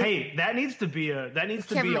 Hey, that needs to be a Kevin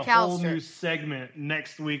whole McAllister. new segment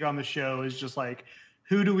next week on the show. Is just like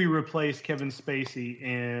who do we replace Kevin Spacey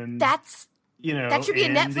in? That's that should be a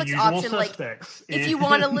in The Netflix Usual option. Like, Suspects. if you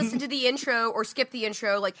want to listen to the intro or skip the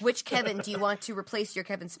intro, like, which Kevin do you want to replace your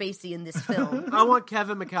Kevin Spacey in this film? I want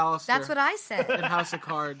Kevin McAllister. That's what I said. in House of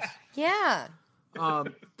Cards. Yeah.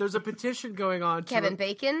 There's a petition going on. Kevin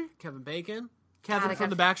Bacon? Kevin Bacon. Kevin God, I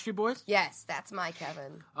from the got- Backstreet Boys. Yes, that's my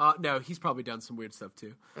Kevin. No, he's probably done some weird stuff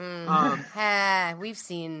too. We've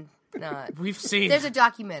seen not. We've seen. There's a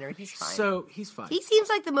documentary. He's fine. So he's fine. He seems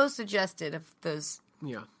like the most suggested of those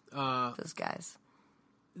Yeah. those guys.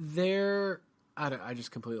 I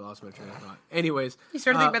just completely lost my train of thought. Anyways, You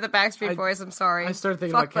started thinking about the Backstreet Boys. I'm sorry. I started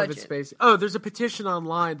thinking Fuck about Kevin budget. Spacey. Oh, there's a petition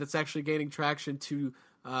online that's actually gaining traction to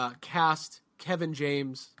cast Kevin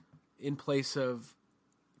James in place of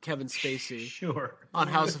Kevin Spacey Sure. on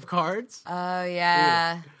House of Cards. Oh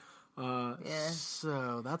yeah.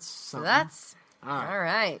 So that's something. That's All right. all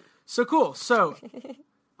right. So cool. So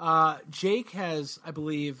Jake has, I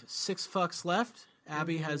believe, 6 fucks left.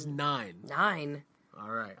 Abby has 9. 9. All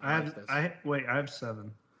right. I like this. have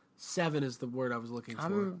 7. 7 is the word I was looking for.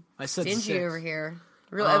 I'm I said Stingy 6. over here.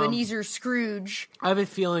 Real Ebenezer Scrooge. I have a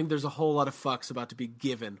feeling there's a whole lot of fucks about to be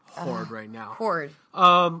given hard right now. Horde.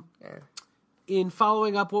 In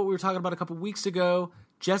following up what we were talking about a couple weeks ago,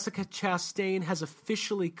 Jessica Chastain has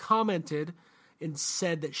officially commented and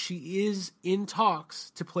said that she is in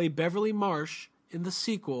talks to play Beverly Marsh in the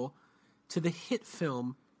sequel to the hit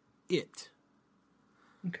film It.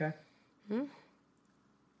 Okay.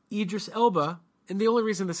 Idris Elba, and the only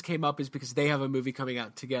reason this came up is because they have a movie coming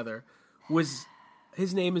out together, was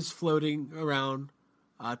his name is floating around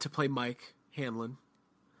to play Mike Hanlon.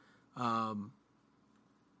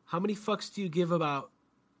 How many fucks do you give about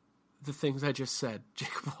the things I just said,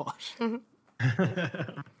 Jacob Walsh?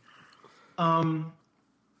 I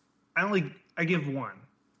give 1.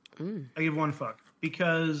 I give 1 fuck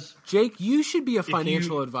because Jake, you should be a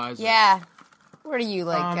financial advisor. Yeah. What are you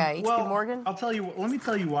like, H.P. Morgan? I'll tell you. Let me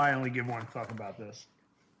tell you why I only give 1 fuck about this.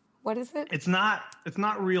 What is it? It's not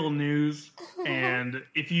real news, and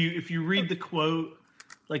if you read the quote,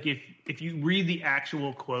 like if you read the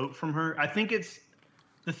actual quote from her, I think it's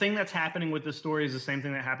the thing that's happening with this story is the same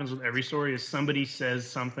thing that happens with every story. Is somebody says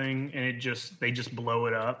something and they just blow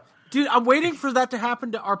it up. Dude, I'm waiting for that to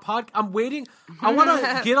happen to our podcast. I'm waiting. I want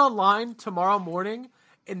to get online tomorrow morning,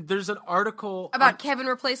 and there's an article About Kevin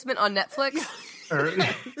replacement on Netflix? Yeah.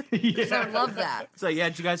 I would love that. So yeah,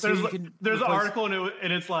 did you guys see? There's an article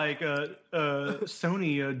and it's like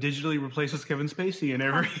Sony digitally replaces Kevin Spacey in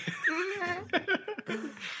every.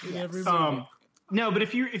 every movie. No, but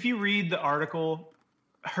if you read the article,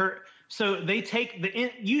 so they take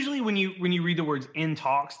usually when you read the words in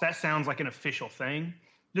talks, that sounds like an official thing.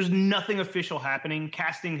 There's nothing official happening.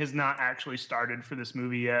 Casting has not actually started for this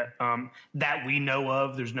movie yet that we know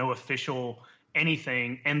of. There's no official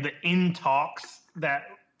anything. And the in talks that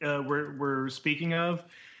we're speaking of,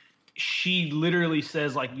 she literally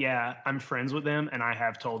says like, yeah, I'm friends with them and I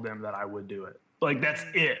have told them that I would do it. Like, that's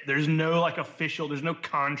it. There's no like official, there's no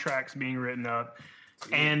contracts being written up.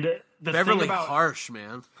 And the Beverly thing about harsh,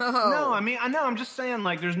 man. No, I mean, I know, I'm just saying,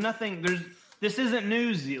 like, there's nothing, this isn't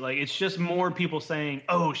newsy. Like, it's just more people saying,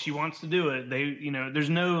 oh, she wants to do it. They, you know, there's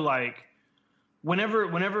no like,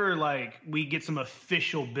 whenever like we get some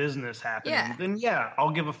official business happening, then yeah, I'll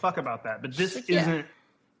give a fuck about that. But this isn't,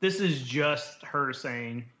 this is just her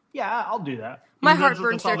saying, yeah, I'll do that. My heart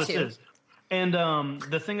burns there too. And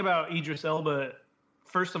the thing about Idris Elba,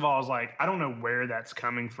 first of all, is like, I don't know where that's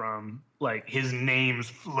coming from. Like, his name's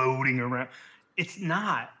floating around. It's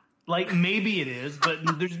not. Like, maybe it is,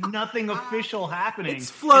 but there's nothing official happening.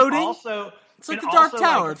 It's floating. It's like the Dark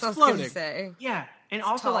Tower. Like, it's floating. Yeah. And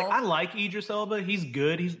also, like, I like Idris Elba. He's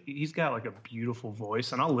good. He's got, like, a beautiful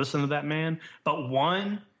voice, and I'll listen to that man. But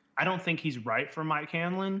one, I don't think he's right for Mike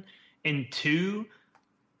Hanlon. And two,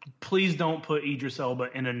 please don't put Idris Elba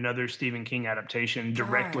in another Stephen King adaptation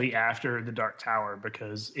directly after The Dark Tower,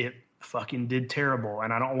 because it fucking did terrible.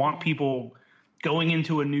 And I don't want people going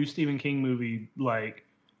into a new Stephen King movie, like,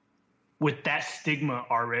 with that stigma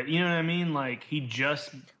already. You know what I mean? Like, he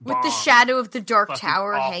just with the shadow of the Dark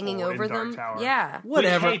Tower hanging over them. Tower. Yeah.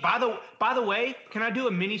 Whatever. Hey, by the way, can I do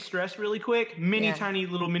a mini stress really quick? Tiny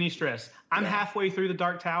little mini stress. I'm halfway through The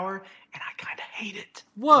Dark Tower, and I kind of hate it.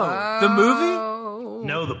 Whoa. The movie?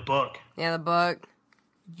 No, the book. Yeah, the book.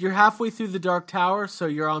 You're halfway through The Dark Tower, so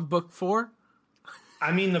you're on book 4?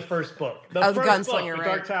 I mean the first book. The Gunslinger, The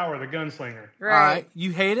Dark Tower, The Gunslinger. Right. All right.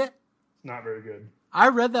 You hate it? It's not very good. I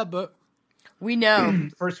read that book. We know.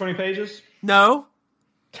 First 20 pages? No.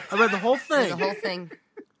 I read the whole thing. The whole thing.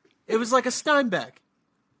 It was like a Steinbeck.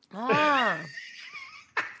 Oh.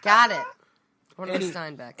 Got it. One of the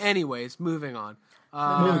Steinbecks. Anyways, moving on.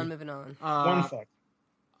 Moving on. One sec.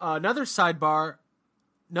 Another sidebar.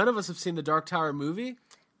 None of us have seen the Dark Tower movie.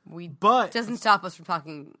 But doesn't stop us from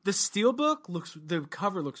talking. The steelbook the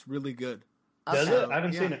cover looks really good. Does it? I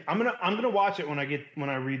haven't seen it. I'm gonna watch it when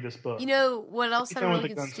I read this book. You know what else had a really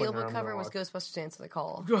good steelbook cover was Ghostbusters Answer the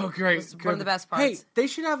Call. Oh, great! It was one of the best parts. Hey, they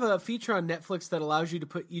should have a feature on Netflix that allows you to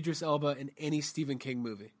put Idris Elba in any Stephen King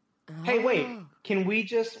movie. Hey, wait! Can we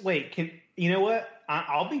just wait? You know what?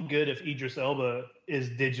 I'll be good if Idris Elba is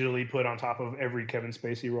digitally put on top of every Kevin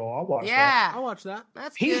Spacey role. I'll watch that. Yeah, I'll watch that.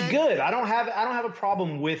 He's good. I don't have a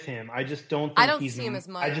problem with him. I just don't. Think he's see him as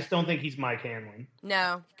Mike. I just don't think he's Mike Hanlon.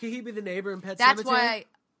 No. Can he be the neighbor in Pet Sematary? That's why.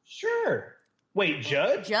 Sure. Wait,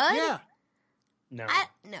 Judd? Yeah. No.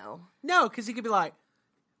 No, because he could be like,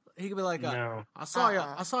 no. I saw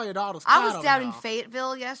your daughter's. I was down in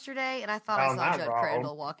Fayetteville yesterday, and I thought I saw Judd Rob.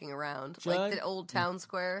 Crandall walking around, like the old town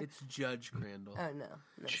square. It's Judge Crandall. Oh no,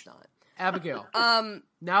 it's not. Abigail.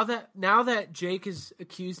 Now that Jake has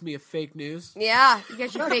accused me of fake news. Yeah, you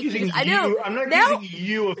got your fake news. I know. I'm not accusing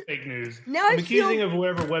you of fake news. Now I'm accusing of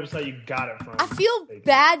whatever website you got it from. I feel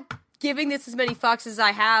bad giving this as many fucks as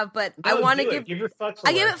I have, but I want to give your fucks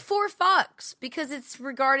I give it 4 fucks because it's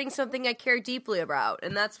regarding something I care deeply about,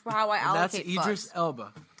 and that's how I allocate fucks. That's Idris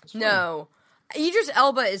Elba. No, Idris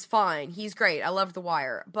Elba is fine. He's great. I love The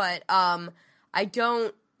Wire, but I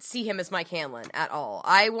don't see him as Mike Hanlon at all.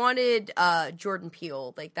 I wanted Jordan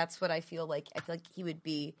Peele. Like, that's what I feel like. I feel like he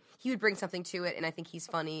would bring something to it, and I think he's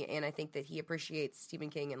funny, and I think that he appreciates Stephen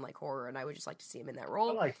King and like horror, and I would just like to see him in that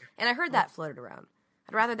role. And I heard that floated around.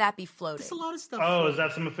 I'd rather that be floating. There's a lot of stuff. Oh, floating. Is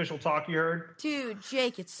that some official talk you heard? Dude,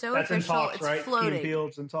 Jake, it's so That's official. in talks, it's right? floating. Key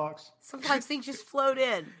Fields in talks. Sometimes things just float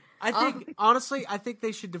in. I think, honestly,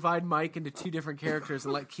 they should divide Mike into 2 different characters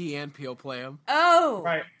and let Key and Peele play him. Oh,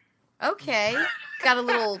 right. Okay, got a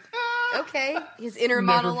little. Okay, his inner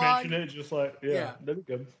Never monologue. mention it, just like that'd be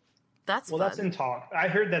good. That's well, fun. that's in talk. I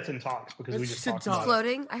heard that's in talks because we just talked about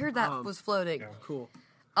floating. I heard that was floating. Yeah, cool.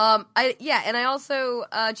 And I also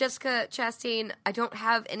Jessica Chastain. I don't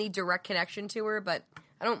have any direct connection to her, but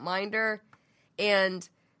I don't mind her. And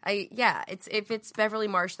if it's Beverly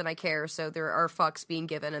Marsh, then I care. So there are fucks being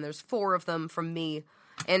given, and there's 4 of them from me.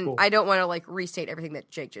 And cool. I don't want to like restate everything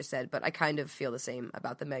that Jake just said, but I kind of feel the same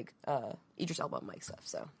about the Idris Elba and Mike stuff.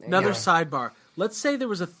 So another sidebar. Let's say there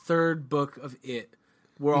was a 3rd book of It,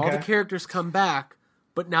 where all the characters come back,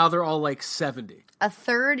 but now they're all like 70. A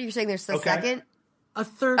 3rd? You're saying there's the 2nd? A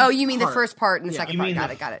 3rd. Oh, you mean the first part and the second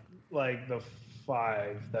part? Got it. Like the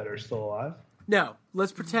 5 that are still alive? No,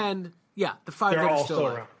 let's pretend. Yeah, the 5 they're that all are still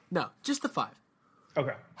alive. around. No, just the 5.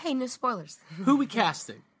 Okay. Hey, no spoilers. Who we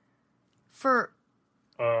casting? For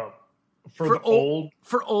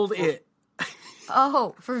old It.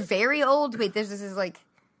 Oh, for very old. Wait, this is like.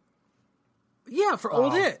 Yeah, for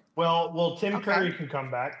old It. Well, Tim Curry can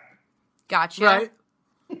come back. Gotcha. Right.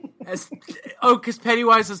 Because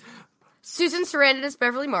Pennywise is... Susan Sarandon as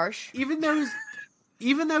Beverly Marsh. Even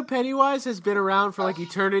though Pennywise has been around for like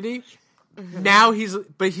eternity, now he's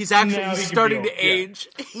actually starting to age.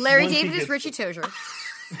 Larry David is Richie Tozier.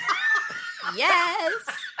 Yes.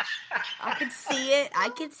 I could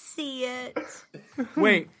see it.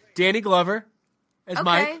 Wait, Danny Glover as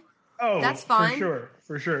Mike? Oh, that's fine.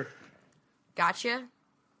 For sure. Gotcha.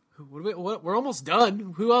 We're almost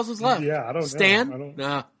done. Who else is left? Yeah, I don't know. Stan?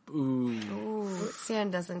 Nah. Ooh,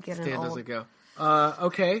 Stan doesn't get an old. Doesn't go.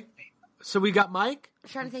 Okay. So we got Mike. I'm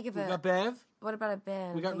trying to think of We got Bev. What about a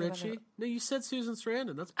Ben? We got Richie. No, you said Susan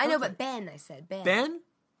Sarandon. That's perfect. I know, but Ben. I said Ben. Ben?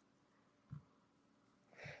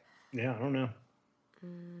 Yeah, I don't know.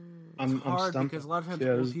 It's hard stumped. because a lot of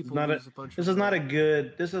times people lose a bunch. This is not a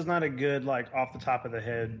good like off the top of the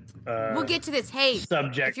head. We'll get to this. Hey,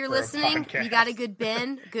 subject. If you're for a listening, podcast. you got a good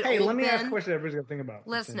Ben. Good hey, old let me Ben. ask a question. Everybody's gonna think about.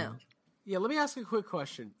 Let us know. Yeah, let me ask you a quick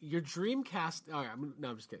question. Your dream cast. All right,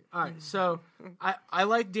 I'm just kidding. All right, so I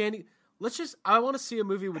like Danny. I want to see a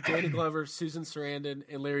movie with Danny Glover, Susan Sarandon,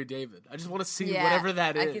 and Larry David. I just want to see whatever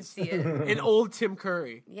that is. I can see it. And old Tim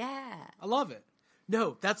Curry. Yeah. I love it.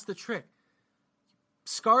 No, that's the trick.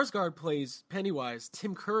 Skarsgård plays Pennywise.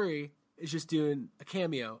 Tim Curry is just doing a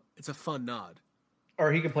cameo. It's a fun nod.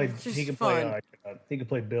 Or he can play. He can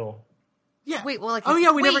play Bill. Yeah. Wait. Well, like.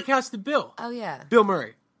 We never casted Bill. Oh yeah. Bill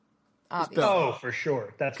Murray. Obviously. Oh, for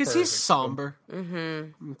sure. That's because he's somber.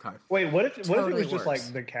 Mm-hmm. Okay. Wait, what if it Totally was just works.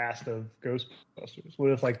 like the cast of Ghostbusters?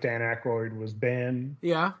 What if like Dan Aykroyd was Ben?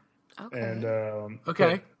 Yeah. Okay. And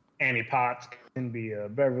okay. Annie Potts can be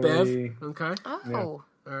Beverly. Bev. Okay. Oh. Yeah. All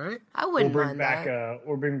right. I We'll wouldn't bring mind back that.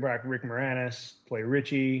 we'll bring back Rick Moranis, play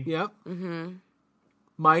Richie. Yep. Mm-hmm.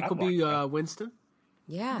 Mike I'd will be like that. Winston.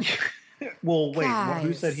 Yeah. Well, wait, who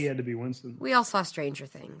Guys. said he had to be Winston? We all saw Stranger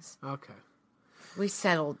Things. Okay. We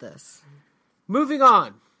settled this. Moving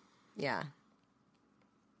on. Yeah.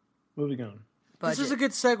 Moving on. Budget. This is a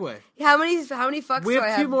good segue. How many fucks We do I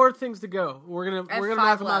have have? two more things to go. We're gonna I have wrap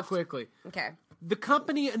 5 them out left. quickly. Okay. The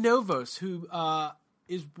company Anovos, who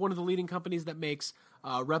is one of the leading companies that makes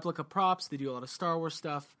replica props. They do a lot of Star Wars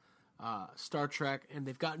stuff, Star Trek, and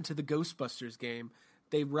they've gotten to the Ghostbusters game.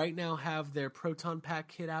 They right now have their Proton Pack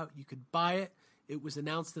kit out. You could buy it. It was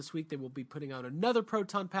announced this week they will be putting out another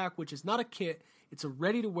Proton Pack, which is not a kit. It's a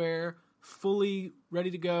ready-to-wear, fully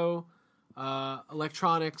ready-to-go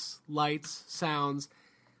electronics, lights, sounds.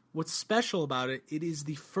 What's special about it, it is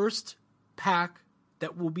the first pack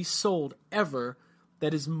that will be sold ever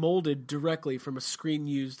that is molded directly from a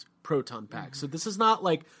screen-used Proton Pack. Mm-hmm. So this is not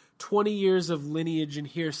like 20 years of lineage and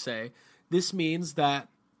hearsay. This means that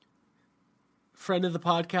friend of the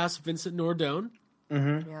podcast, Vincent Nordone,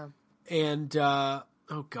 Yeah. and oh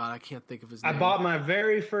god, I can't think of his name. I bought my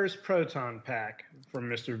very first Proton Pack from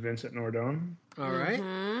Mr. Vincent Nordone. All right.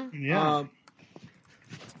 Mm-hmm. Yeah.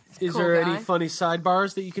 Is Cool there guy. any funny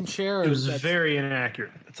sidebars that you can share? or It was that's- very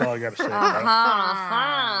inaccurate. That's all I got to say.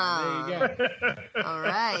 Uh-huh. There you go. All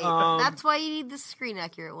right. That's why you need the screen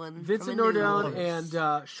accurate one. Vincent from Nordone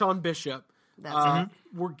Anovos. and Sean Bishop That's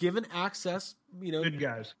were given access. You know, Good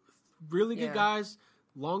guys. really good Yeah. guys,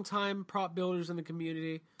 longtime prop builders in the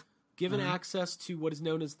community, given access to what is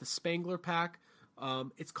known as the Spangler Pack.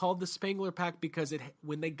 It's called the Spangler Pack because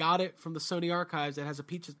when they got it from the Sony archives, it has a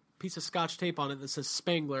piece of Scotch tape on it that says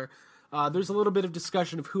Spangler. There's a little bit of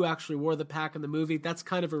discussion of who actually wore the pack in the movie. That's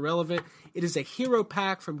kind of irrelevant. It is a hero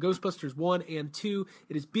pack from Ghostbusters 1 and 2.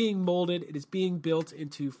 It is being molded. It is being built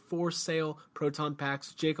into for-sale Proton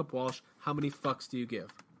Packs. Jacob Walsh, how many fucks do you give?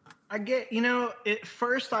 I get, at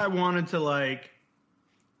first I wanted to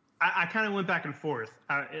I kind of went back and forth.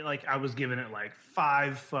 I was giving it like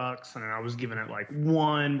 5 fucks, and then I was giving it like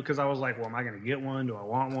 1 because I was like, well, am I going to get one? Do I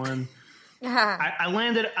want one? I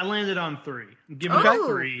landed on 3. I'm giving it Oh.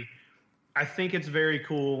 3. I think it's very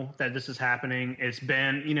cool that this is happening. It's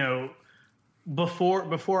been,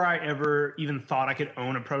 before I ever even thought I could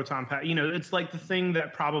own a Proton Pack, it's like the thing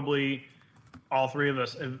that probably all three of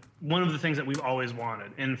us, one of the things that we've always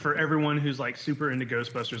wanted. And for everyone who's like super into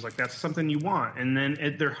Ghostbusters, like that's something you want. And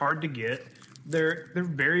then they're hard to get. They're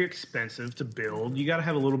very expensive to build. You got to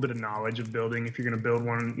have a little bit of knowledge of building if you're going to build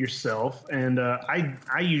one yourself. And I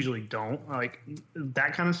usually don't like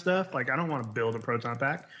that kind of stuff. Like I don't want to build a Proton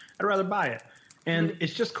Pack. I'd rather buy it. And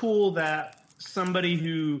it's just cool that somebody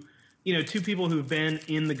who, 2 people who've been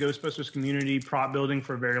in the Ghostbusters community prop building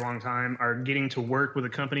for a very long time are getting to work with a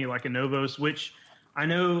company like Anovos, which I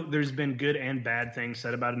know there's been good and bad things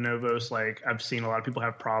said about Anovos. Like I've seen a lot of people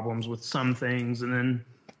have problems with some things, and then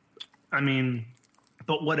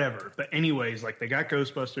but whatever. But anyways, like they got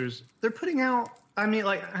Ghostbusters. They're putting out.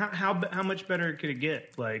 How much better could it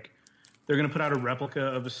get? Like They're going to put out a replica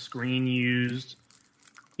of a screen used,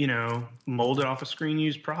 molded off a screen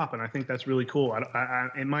used prop, and I think that's really cool.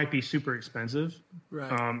 It might be super expensive.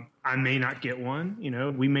 Right. I may not get one.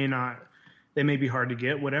 We may not. They may be hard to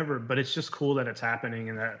get, whatever. But it's just cool that it's happening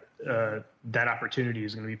and that that opportunity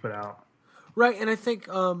is going to be put out. Right, and I think.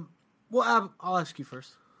 Well, I'll ask you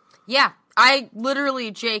first. Yeah, I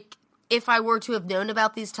literally, Jake, if I were to have known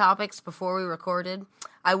about these topics before we recorded,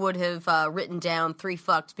 I would have written down 3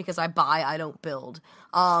 fucks because I buy, I don't build.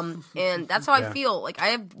 And that's how I feel. Like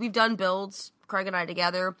we've done builds, Craig and I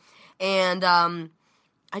together, and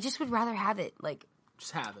I just would rather have it, like,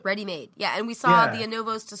 just have it ready made. Yeah, and we saw the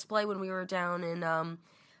Anovos display when we were down in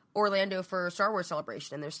Orlando for Star Wars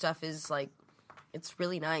Celebration, and their stuff is like, it's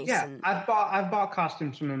really nice. Yeah, and, I've bought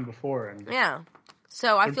costumes from them before, and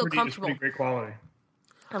so I feel comfortable. It's pretty great quality.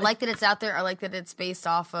 I like that it's out there. I like that it's based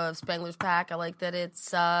off of Spengler's Pack. I like that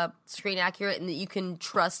it's screen accurate and that you can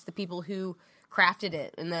trust the people who crafted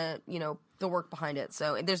it and the work behind it.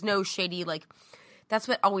 So there's no shady, like, that's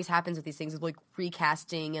what always happens with these things, is like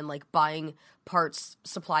recasting and like buying parts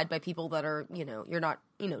supplied by people that are, you're not,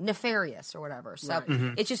 nefarious or whatever. So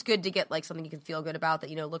it's just good to get like something you can feel good about that,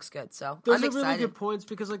 looks good. So those I'm are excited. really good points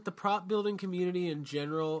because like the prop building community in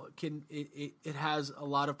general it has a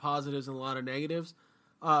lot of positives and a lot of negatives.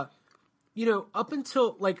 Up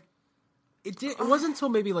until like it wasn't until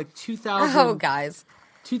maybe like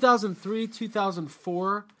 2003,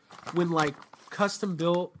 2004 when like custom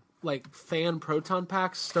built like fan proton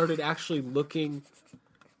packs started actually looking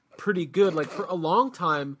pretty good. Like for a long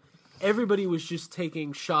time, everybody was just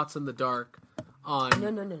taking shots in the dark on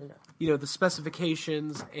No. The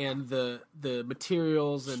specifications and the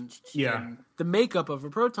materials and the makeup of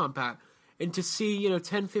a proton pack. And to see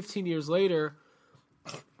 10, 15 years later,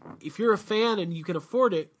 if you're a fan and you can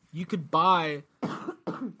afford it, you could buy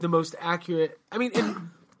the most accurate. I mean, and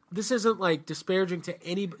this isn't like disparaging to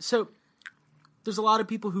any. So there's a lot of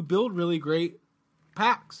people who build really great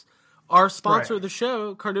packs. Our sponsor of the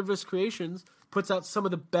show, Carnivorous Creations, puts out some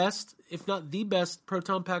of the best, if not the best,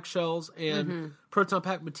 proton pack shells and proton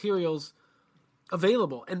pack materials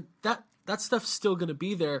available. And that stuff's still going to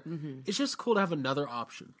be there. It's just cool to have another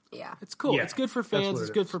option. Yeah. It's cool. Yeah, it's good for fans. It's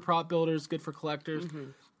good for prop builders. Good for collectors.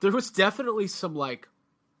 There was definitely some like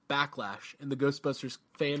backlash in the Ghostbusters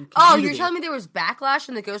fan community. Oh, you're telling me there was backlash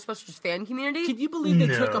in the Ghostbusters fan community? Can you believe they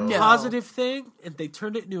took a positive thing and they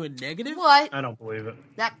turned it into a negative? What? I don't believe it.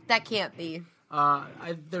 That can't be.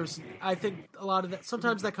 I think a lot of that.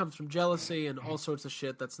 Sometimes that comes from jealousy and all sorts of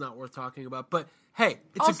shit that's not worth talking about. But hey,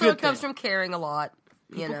 it's also, a good it comes thing. from caring a lot.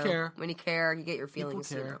 People care. When you care, you get your feelings.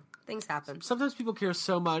 People care. Things happen. Sometimes people care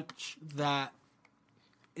so much that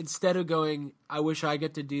instead of going, I wish I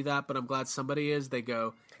get to do that, but I'm glad somebody is, they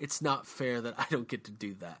go, it's not fair that I don't get to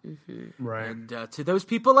do that. Right. And to those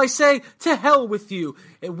people, I say, to hell with you.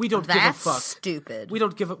 And we don't give a fuck. That's stupid. We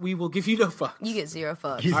will give you no fucks. You get 0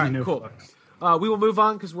 fucks. Give All right, me no cool. fucks. We will move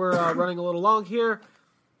on because we're running a little long here.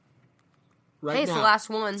 Right Hey, it's now. the last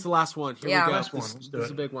one. It's the last one. Here Yeah. we go. Last one. Let's do This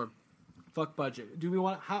is it. a big one. Fuck budget. Do we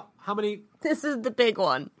want how many? This is the big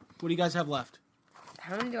one. What do you guys have left?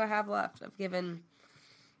 How many do I have left? I've given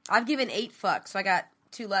 8 fucks, so I got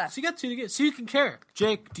 2 left. So you got 2 to get. So you can care.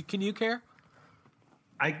 Jake, can you care?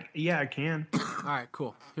 I can. All right,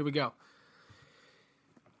 cool. Here we go.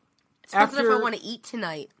 It's not if I want to eat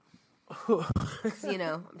tonight.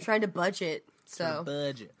 I'm trying to budget. So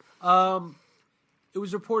budget. It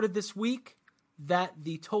was reported this week that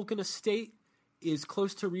the Tolkien estate is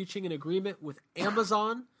close to reaching an agreement with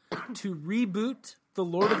Amazon to reboot the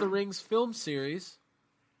Lord of the Rings film series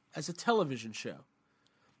as a television show.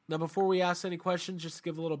 Now, before we ask any questions, just to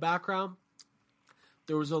give a little background,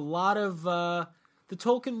 there was a lot of the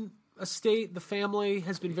Tolkien estate, the family,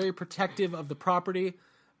 has been very protective of the property.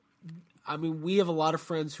 I mean, we have a lot of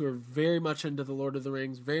friends who are very much into the Lord of the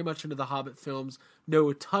Rings, very much into the Hobbit films, know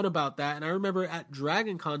a ton about that. And I remember at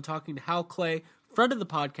DragonCon talking to Hal Clay, friend of the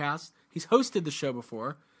podcast. He's hosted the show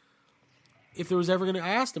before. If there was ever going to, I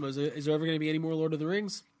asked him, is there ever going to be any more Lord of the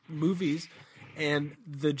Rings movies? And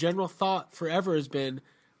the general thought forever has been,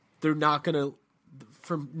 they're not going to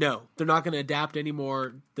adapt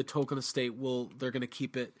anymore. The Tolkien estate they're going to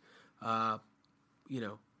keep it,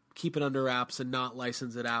 keep it under wraps and not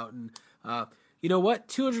license it out. And you know what?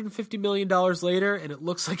 $250 million later, and it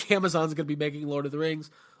looks like Amazon's going to be making Lord of the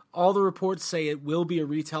Rings. All the reports say it will be a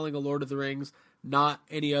retelling of Lord of the Rings, not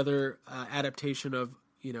any other adaptation of,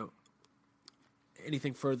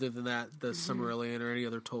 anything further than that, the Silmarillion or any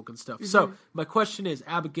other Tolkien stuff. So my question is,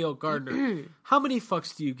 Abigail Gardner, how many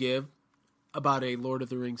fucks do you give? about a Lord of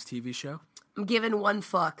the Rings TV show? I'm giving one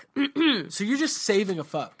fuck. So you're just saving a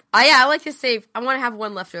fuck. I like to save. I want to have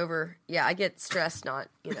one left over. Yeah, I get stressed, I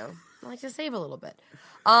like to save a little bit.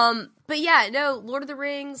 But yeah, no, Lord of the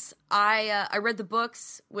Rings, I read the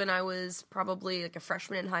books when I was probably like a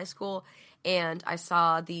freshman in high school, and I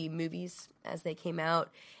saw the movies as they came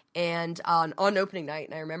out, and on opening night,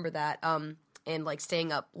 and I remember that, and like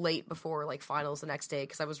staying up late before like finals the next day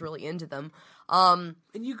because I was really into them. And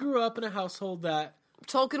you grew up in a household that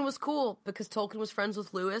Tolkien was cool because Tolkien was friends with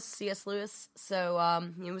C.S. Lewis,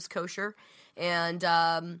 so it was kosher. And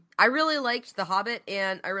I really liked The Hobbit,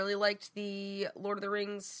 and I really liked the Lord of the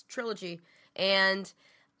Rings trilogy. And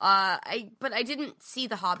but I didn't see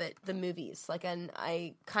The Hobbit, the movies. Like, and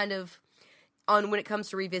I kind of, when it comes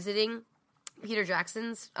to revisiting Peter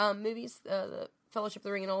Jackson's movies, the Fellowship of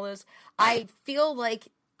the Ring and all those, I feel like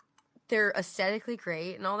they're aesthetically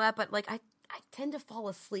great and all that, but like I tend to fall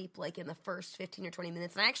asleep like in the first 15 or 20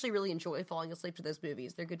 minutes, and I actually really enjoy falling asleep to those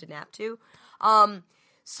movies. They're good to nap to.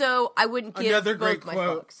 So I wouldn't give another both great my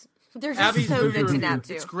quote. fucks. They're just Abby's so movie good to review. nap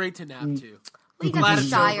to. It's great to nap to. Well, you Glad got the it's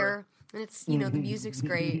Shire, and it's, the music's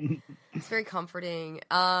great. It's very comforting.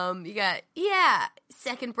 You got,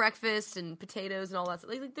 second breakfast and potatoes and all that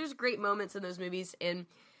stuff. Like, there's great moments in those movies and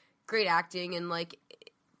great acting, and like,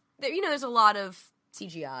 there's a lot of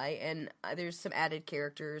CGI, and there's some added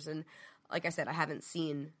characters, and like I said, I haven't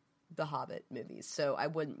seen the Hobbit movies, so I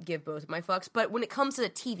wouldn't give both of my fucks. But when it comes to the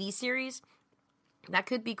TV series, that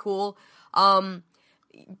could be cool.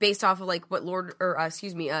 Based off of like what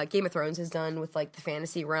Game of Thrones has done with like the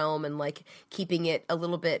fantasy realm and like keeping it a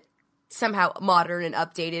little bit somehow modern and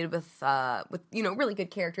updated with really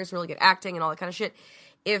good characters, really good acting and all that kind of shit.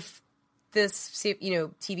 If this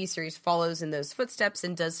TV series follows in those footsteps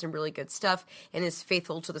and does some really good stuff and is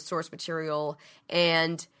faithful to the source material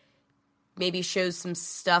and maybe shows some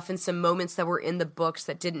stuff and some moments that were in the books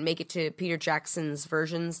that didn't make it to Peter Jackson's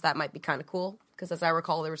versions, that might be kind of cool. Because as I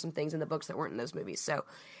recall, there were some things in the books that weren't in those movies. So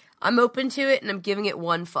I'm open to it, and I'm giving it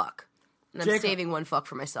one fuck. And I'm saving one fuck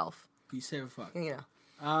for myself. You save a fuck.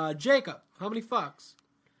 Jacob, how many fucks?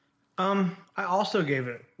 I also gave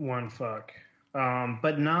it one fuck.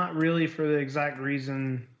 But not really for the exact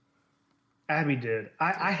reason Abby did.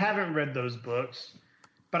 I haven't read those books.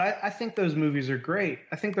 But I think those movies are great.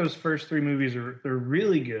 I think those first three movies they're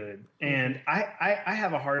really good. And I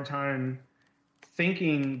have a hard time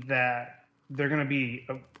thinking that they're going to be,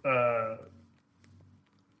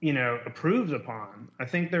 approved upon. I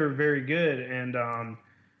think they're very good. And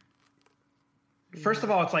first of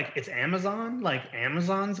all, it's Amazon. Like,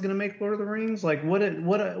 Amazon's going to make Lord of the Rings. Like, what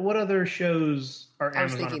other shows are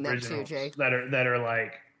Amazon originals that are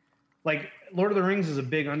like Lord of the Rings is a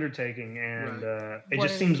big undertaking, and it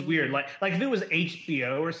just seems weird. Like if it was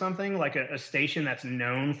HBO or something, like a station that's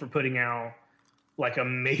known for putting out like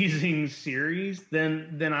amazing series,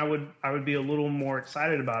 then I would be a little more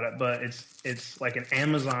excited about it. But it's like an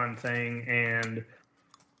Amazon thing, and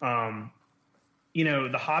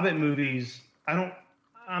the Hobbit movies.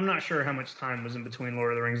 I'm not sure how much time was in between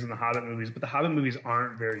Lord of the Rings and the Hobbit movies, but the Hobbit movies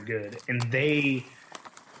aren't very good, and they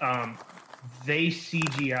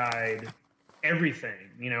CGI'd everything.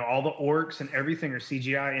 All the orcs and everything are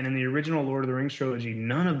CGI, and in the original Lord of the Rings trilogy,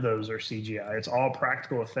 none of those are CGI. It's all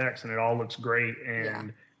practical effects, and it all looks great.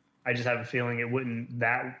 And I just have a feeling it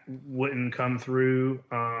wouldn't come through.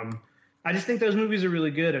 I just think those movies are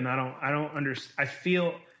really good, and I don't understand.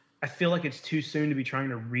 I feel like it's too soon to be trying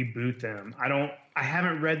to reboot them. I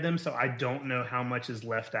haven't read them, so I don't know how much is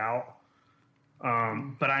left out.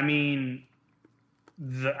 But I mean,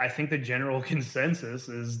 I think the general consensus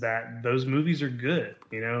is that those movies are good.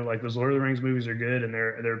 Like those Lord of the Rings movies are good, and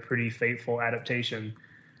they're a pretty faithful adaptation.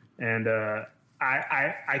 And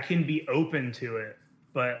I can be open to it,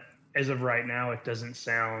 but as of right now, it doesn't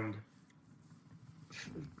sound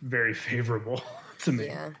very favorable to me.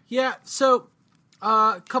 Yeah. So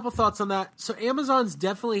a couple thoughts on that. So Amazon's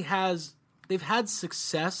definitely they've had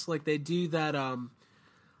success. Like they do that.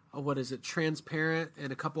 What is it? Transparent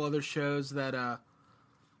and a couple other shows that.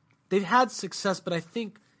 They've had success, but I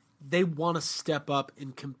think they want to step up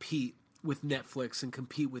and compete with Netflix and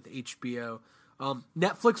compete with HBO.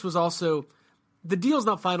 Netflix was also – the deal's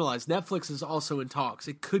not finalized. Netflix is also in talks.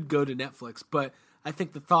 It could go to Netflix, but I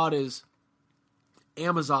think the thought is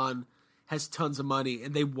Amazon has tons of money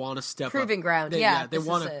and they want to step up. Proving ground, They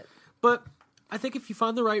want to. But I think if you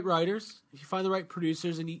find the right writers, if you find the right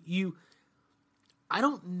producers, and you I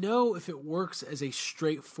don't know if it works as a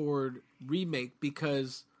straightforward remake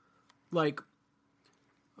because – like,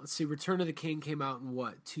 let's see, Return of the King came out in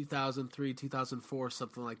 2003, 2004,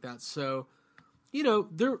 something like that. So,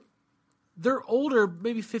 they're older,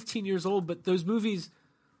 maybe 15 years old, but those movies,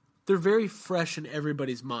 they're very fresh in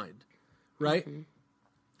everybody's mind, right? Mm-hmm.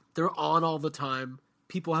 They're on all the time.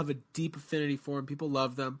 People have a deep affinity for them. People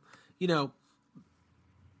love them. You know,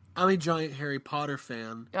 I'm a giant Harry Potter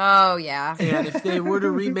fan. Oh, yeah. And if they were to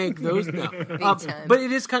remake those, no. But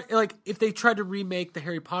it is kind of like if they tried to remake the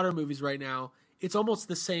Harry Potter movies right now, it's almost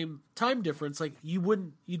the same time difference. Like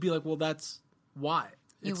you'd be like, well, that's why.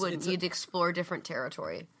 You'd explore different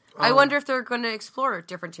territory. I wonder if they're going to explore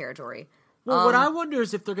different territory. Well, what I wonder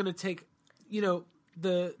is if they're going to take, you know,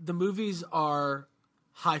 the movies are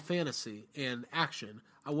high fantasy and action.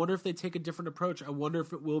 I wonder if they take a different approach. I wonder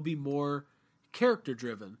if it will be more character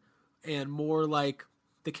driven and more like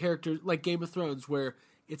the character, like Game of Thrones, where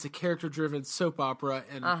it's a character driven soap opera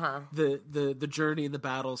and the journey and the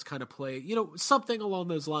battles kind of play, you know, something along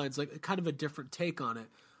those lines, like kind of a different take on it.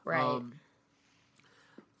 Right.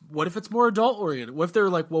 What if it's more adult oriented? What if they're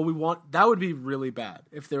like, well, that would be really bad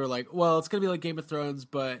if they were like, well, it's going to be like Game of Thrones,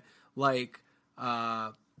 but like, you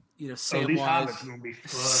know, Samwise and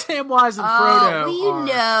Frodo. We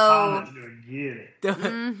know.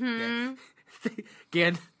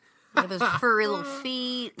 Gan. Those furry little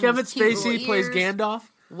feet. Kevin Spacey plays Gandalf.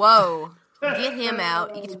 Whoa. Get him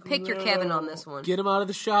out. You get to pick your Kevin on this one. Get him out of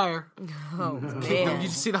the Shire. Oh, man. You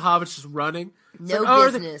just see the hobbits just running. No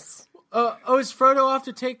business. Is Frodo off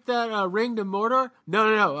to take that ring to Mordor?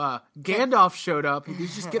 No. Gandalf showed up.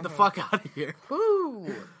 He's just get the fuck out of here.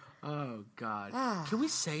 Woo. Oh, God. Can we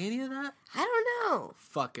say any of that? I don't know.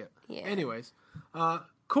 Fuck it. Yeah. Anyways.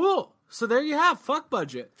 Cool. So there you have Fuck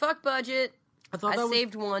Budget. Fuck Budget. I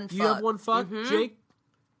saved one fuck. You have one fuck? Mm-hmm. Jake?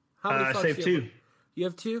 How many fucks I saved two. You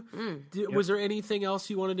have two? Yep. Was there anything else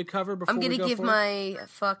you wanted to cover before I'm going to give my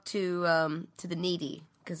fuck to the needy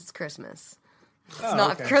because it's Christmas. It's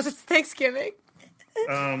not Christmas, it's Thanksgiving.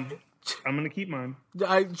 I'm going to keep mine.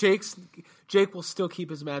 Jake will still keep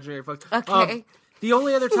his imaginary fuck. Okay. The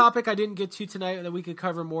only other topic I didn't get to tonight that we could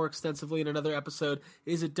cover more extensively in another episode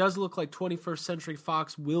is it does look like 21st Century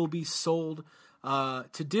Fox will be sold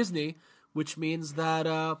to Disney, which means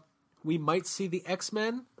that we might see the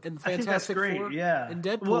X-Men and Fantastic Four and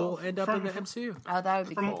Deadpool end up in the MCU. Oh, that would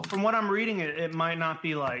be cool. From what I'm reading, it might not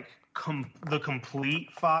be like the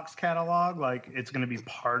complete Fox catalog. Like it's going to be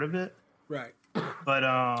part of it, right? But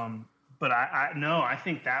I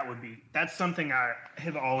think that's something I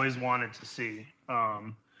have always wanted to see.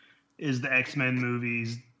 Is the X-Men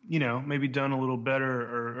movies, you know, maybe done a little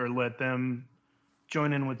better or let them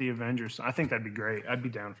join in with the Avengers. I think that'd be great. I'd be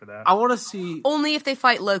down for that. I want to see only if they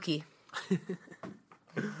fight Loki.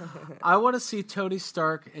 I want to see Tony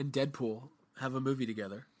Stark and Deadpool have a movie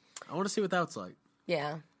together. I want to see what that's like.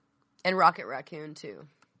 Yeah. And Rocket Raccoon, too.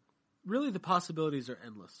 Really, the possibilities are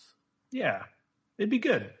endless. Yeah. It'd be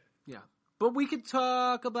good. Yeah. But we could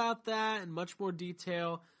talk about that in much more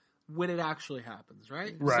detail when it actually happens,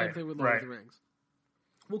 right? Right. Same thing with Lord of the Rings.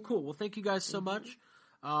 Well, cool. Well, thank you guys so much.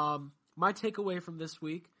 My takeaway from this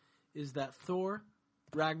week is that Thor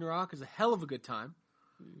Ragnarok is a hell of a good time.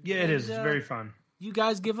 Yeah, it is. It's very fun. You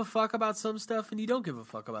guys give a fuck about some stuff, and you don't give a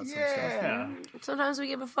fuck about some stuff. Yeah. Sometimes we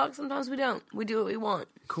give a fuck, sometimes we don't. We do what we want.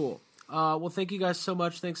 Cool. Well, thank you guys so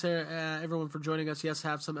much. Thanks, everyone, for joining us. Yes,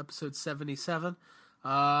 have some episode 77.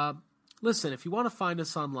 Listen, if you want to find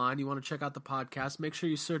us online, you want to check out the podcast, make sure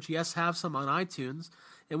you search Yes Have Some on iTunes.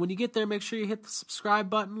 And when you get there, make sure you hit the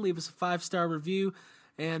subscribe button, leave us a 5-star review,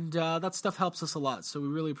 and that stuff helps us a lot. So we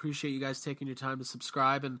really appreciate you guys taking your time to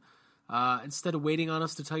subscribe. And instead of waiting on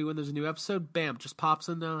us to tell you when there's a new episode, bam, just pops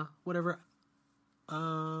in whatever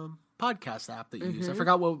podcast app that you use. I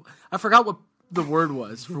forgot what the word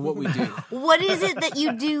was for what we do. What is it that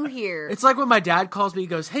you do here? It's like when my dad calls me, he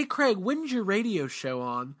goes, "Hey, Craig, when's your radio show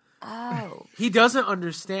on?" Oh. He doesn't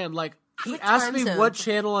understand. Like, he asked me what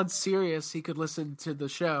channel on Sirius he could listen to the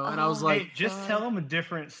show, and I was like, hey, just tell him a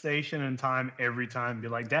different station and time every time. Be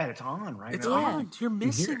like, Dad, it's on right now. It's on. You're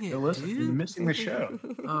missing it, dude. You're missing the show.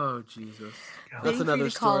 Oh, Jesus. God. That's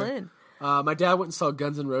another story. Call in. My dad went and saw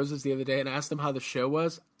Guns N' Roses the other day and asked him how the show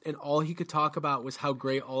was, and all he could talk about was how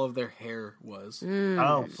great all of their hair was.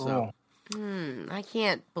 Oh, cool. So, I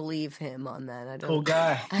can't believe him on that. I don't. Cool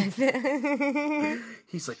guy.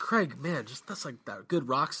 He's like, Craig, man, that's like that good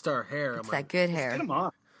rock star hair. It's that good hair. Get him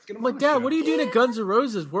on. I'm like, Dad, what are you doing at Guns N'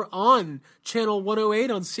 Roses? We're on channel 108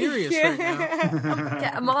 on Sirius right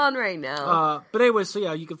now. I'm on right now. But anyway, so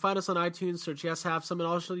yeah, you can find us on iTunes, search Yes Have Some, and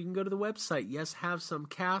also you can go to the website,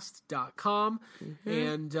 yeshavesomecast.com.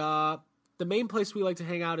 And the main place we like to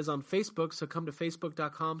hang out is on Facebook, so come to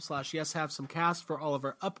facebook.com/yeshavesomecast for all of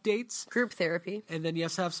our updates. Group therapy. And then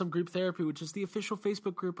Yes Have Some Group Therapy, which is the official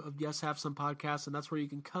Facebook group of Yes Have Some Podcast, and that's where you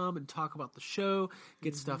can come and talk about the show,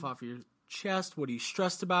 get stuff off your chest? What are you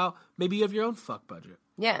stressed about? Maybe you have your own fuck budget.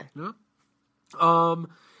 Yeah. You know?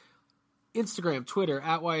 Instagram, Twitter,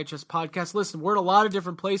 at YHS Podcast. Listen, we're in a lot of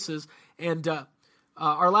different places, and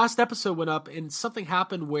our last episode went up, and something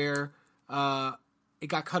happened where it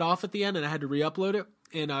got cut off at the end, and I had to re-upload it.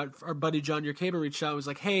 And our buddy John Yerkaba reached out and was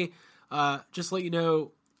like, "Hey, just to let you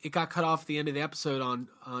know, it got cut off at the end of the episode on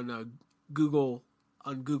Google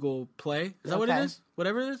Play. Is that what it is?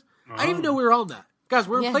 Whatever it is. I didn't even know we were on that, guys.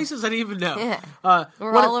 We're in places I didn't even know. Yeah.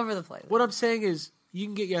 We're all over the place. What I'm saying is, you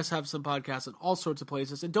can get Yes Have Some podcasts in all sorts of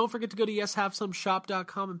places. And don't forget to go to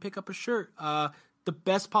yeshavesomeshop.com and pick up a shirt. The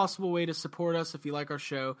best possible way to support us if you like our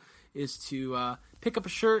show is to pick up a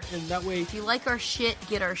shirt, and that way... If you like our shit,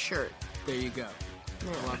 get our shirt. There you go.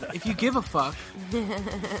 I love it. If you give a fuck,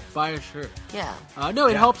 buy a shirt. Yeah.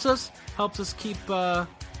 It helps us keep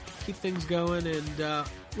things going. And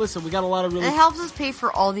listen, we got a lot of really... It helps us pay for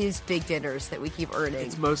all these big dinners that we keep earning.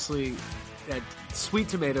 It's mostly... Sweet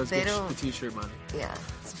Tomatoes get the t-shirt money. Yeah.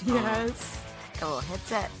 Yes. Got a little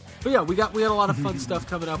headset. But yeah, we got a lot of fun stuff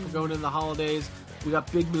coming up. We're going into the holidays. We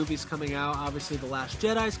got big movies coming out. Obviously, The Last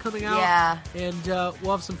Jedi's coming out. Yeah. And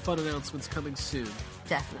we'll have some fun announcements coming soon.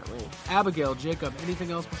 Definitely. Abigail, Jacob,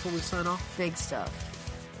 anything else before we sign off? Big stuff.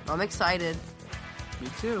 I'm excited. Me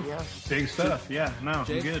too. Yeah. Big stuff. Yeah, no,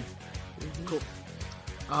 Jake? I'm good. Cool.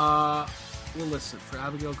 Well, listen, for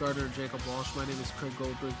Abigail Gardner and Jacob Walsh, my name is Craig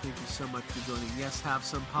Goldberg. Thank you so much for joining Yes Have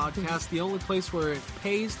Some podcast, the only place where it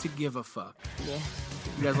pays to give a fuck. Yeah.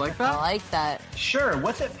 You guys like that? I like that. Sure.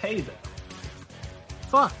 What's it pay though?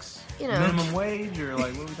 Fucks. You know. Minimum wage or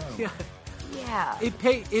like what are we talking about?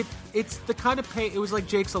 Yeah. It's the kind of pay. It was like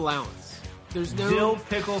Jake's allowance. There's no dill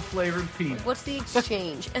pickle flavored peanut. What's the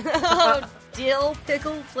exchange? Dill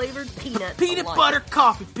pickle flavored peanuts. Peanut butter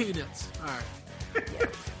coffee peanuts. All right. Yeah.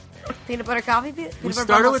 Peanut butter coffee? Peanut we butter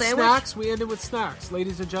started with sandwich? snacks. We ended with snacks.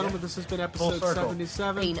 Ladies and gentlemen, this has been episode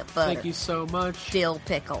 77. Peanut butter. Thank you so much. Dill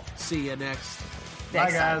pickle. See you next.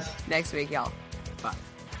 Bye, guys. Next week, y'all. Bye.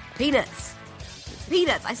 Peanuts.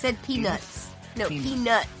 Peanuts. I said peanuts. No,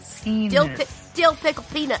 peanuts. Peanuts. Dill pickle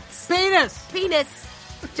peanuts. Penis. Penis.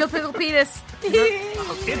 Dill pickle penis. It's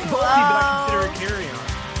bulky, but I consider it carry-on.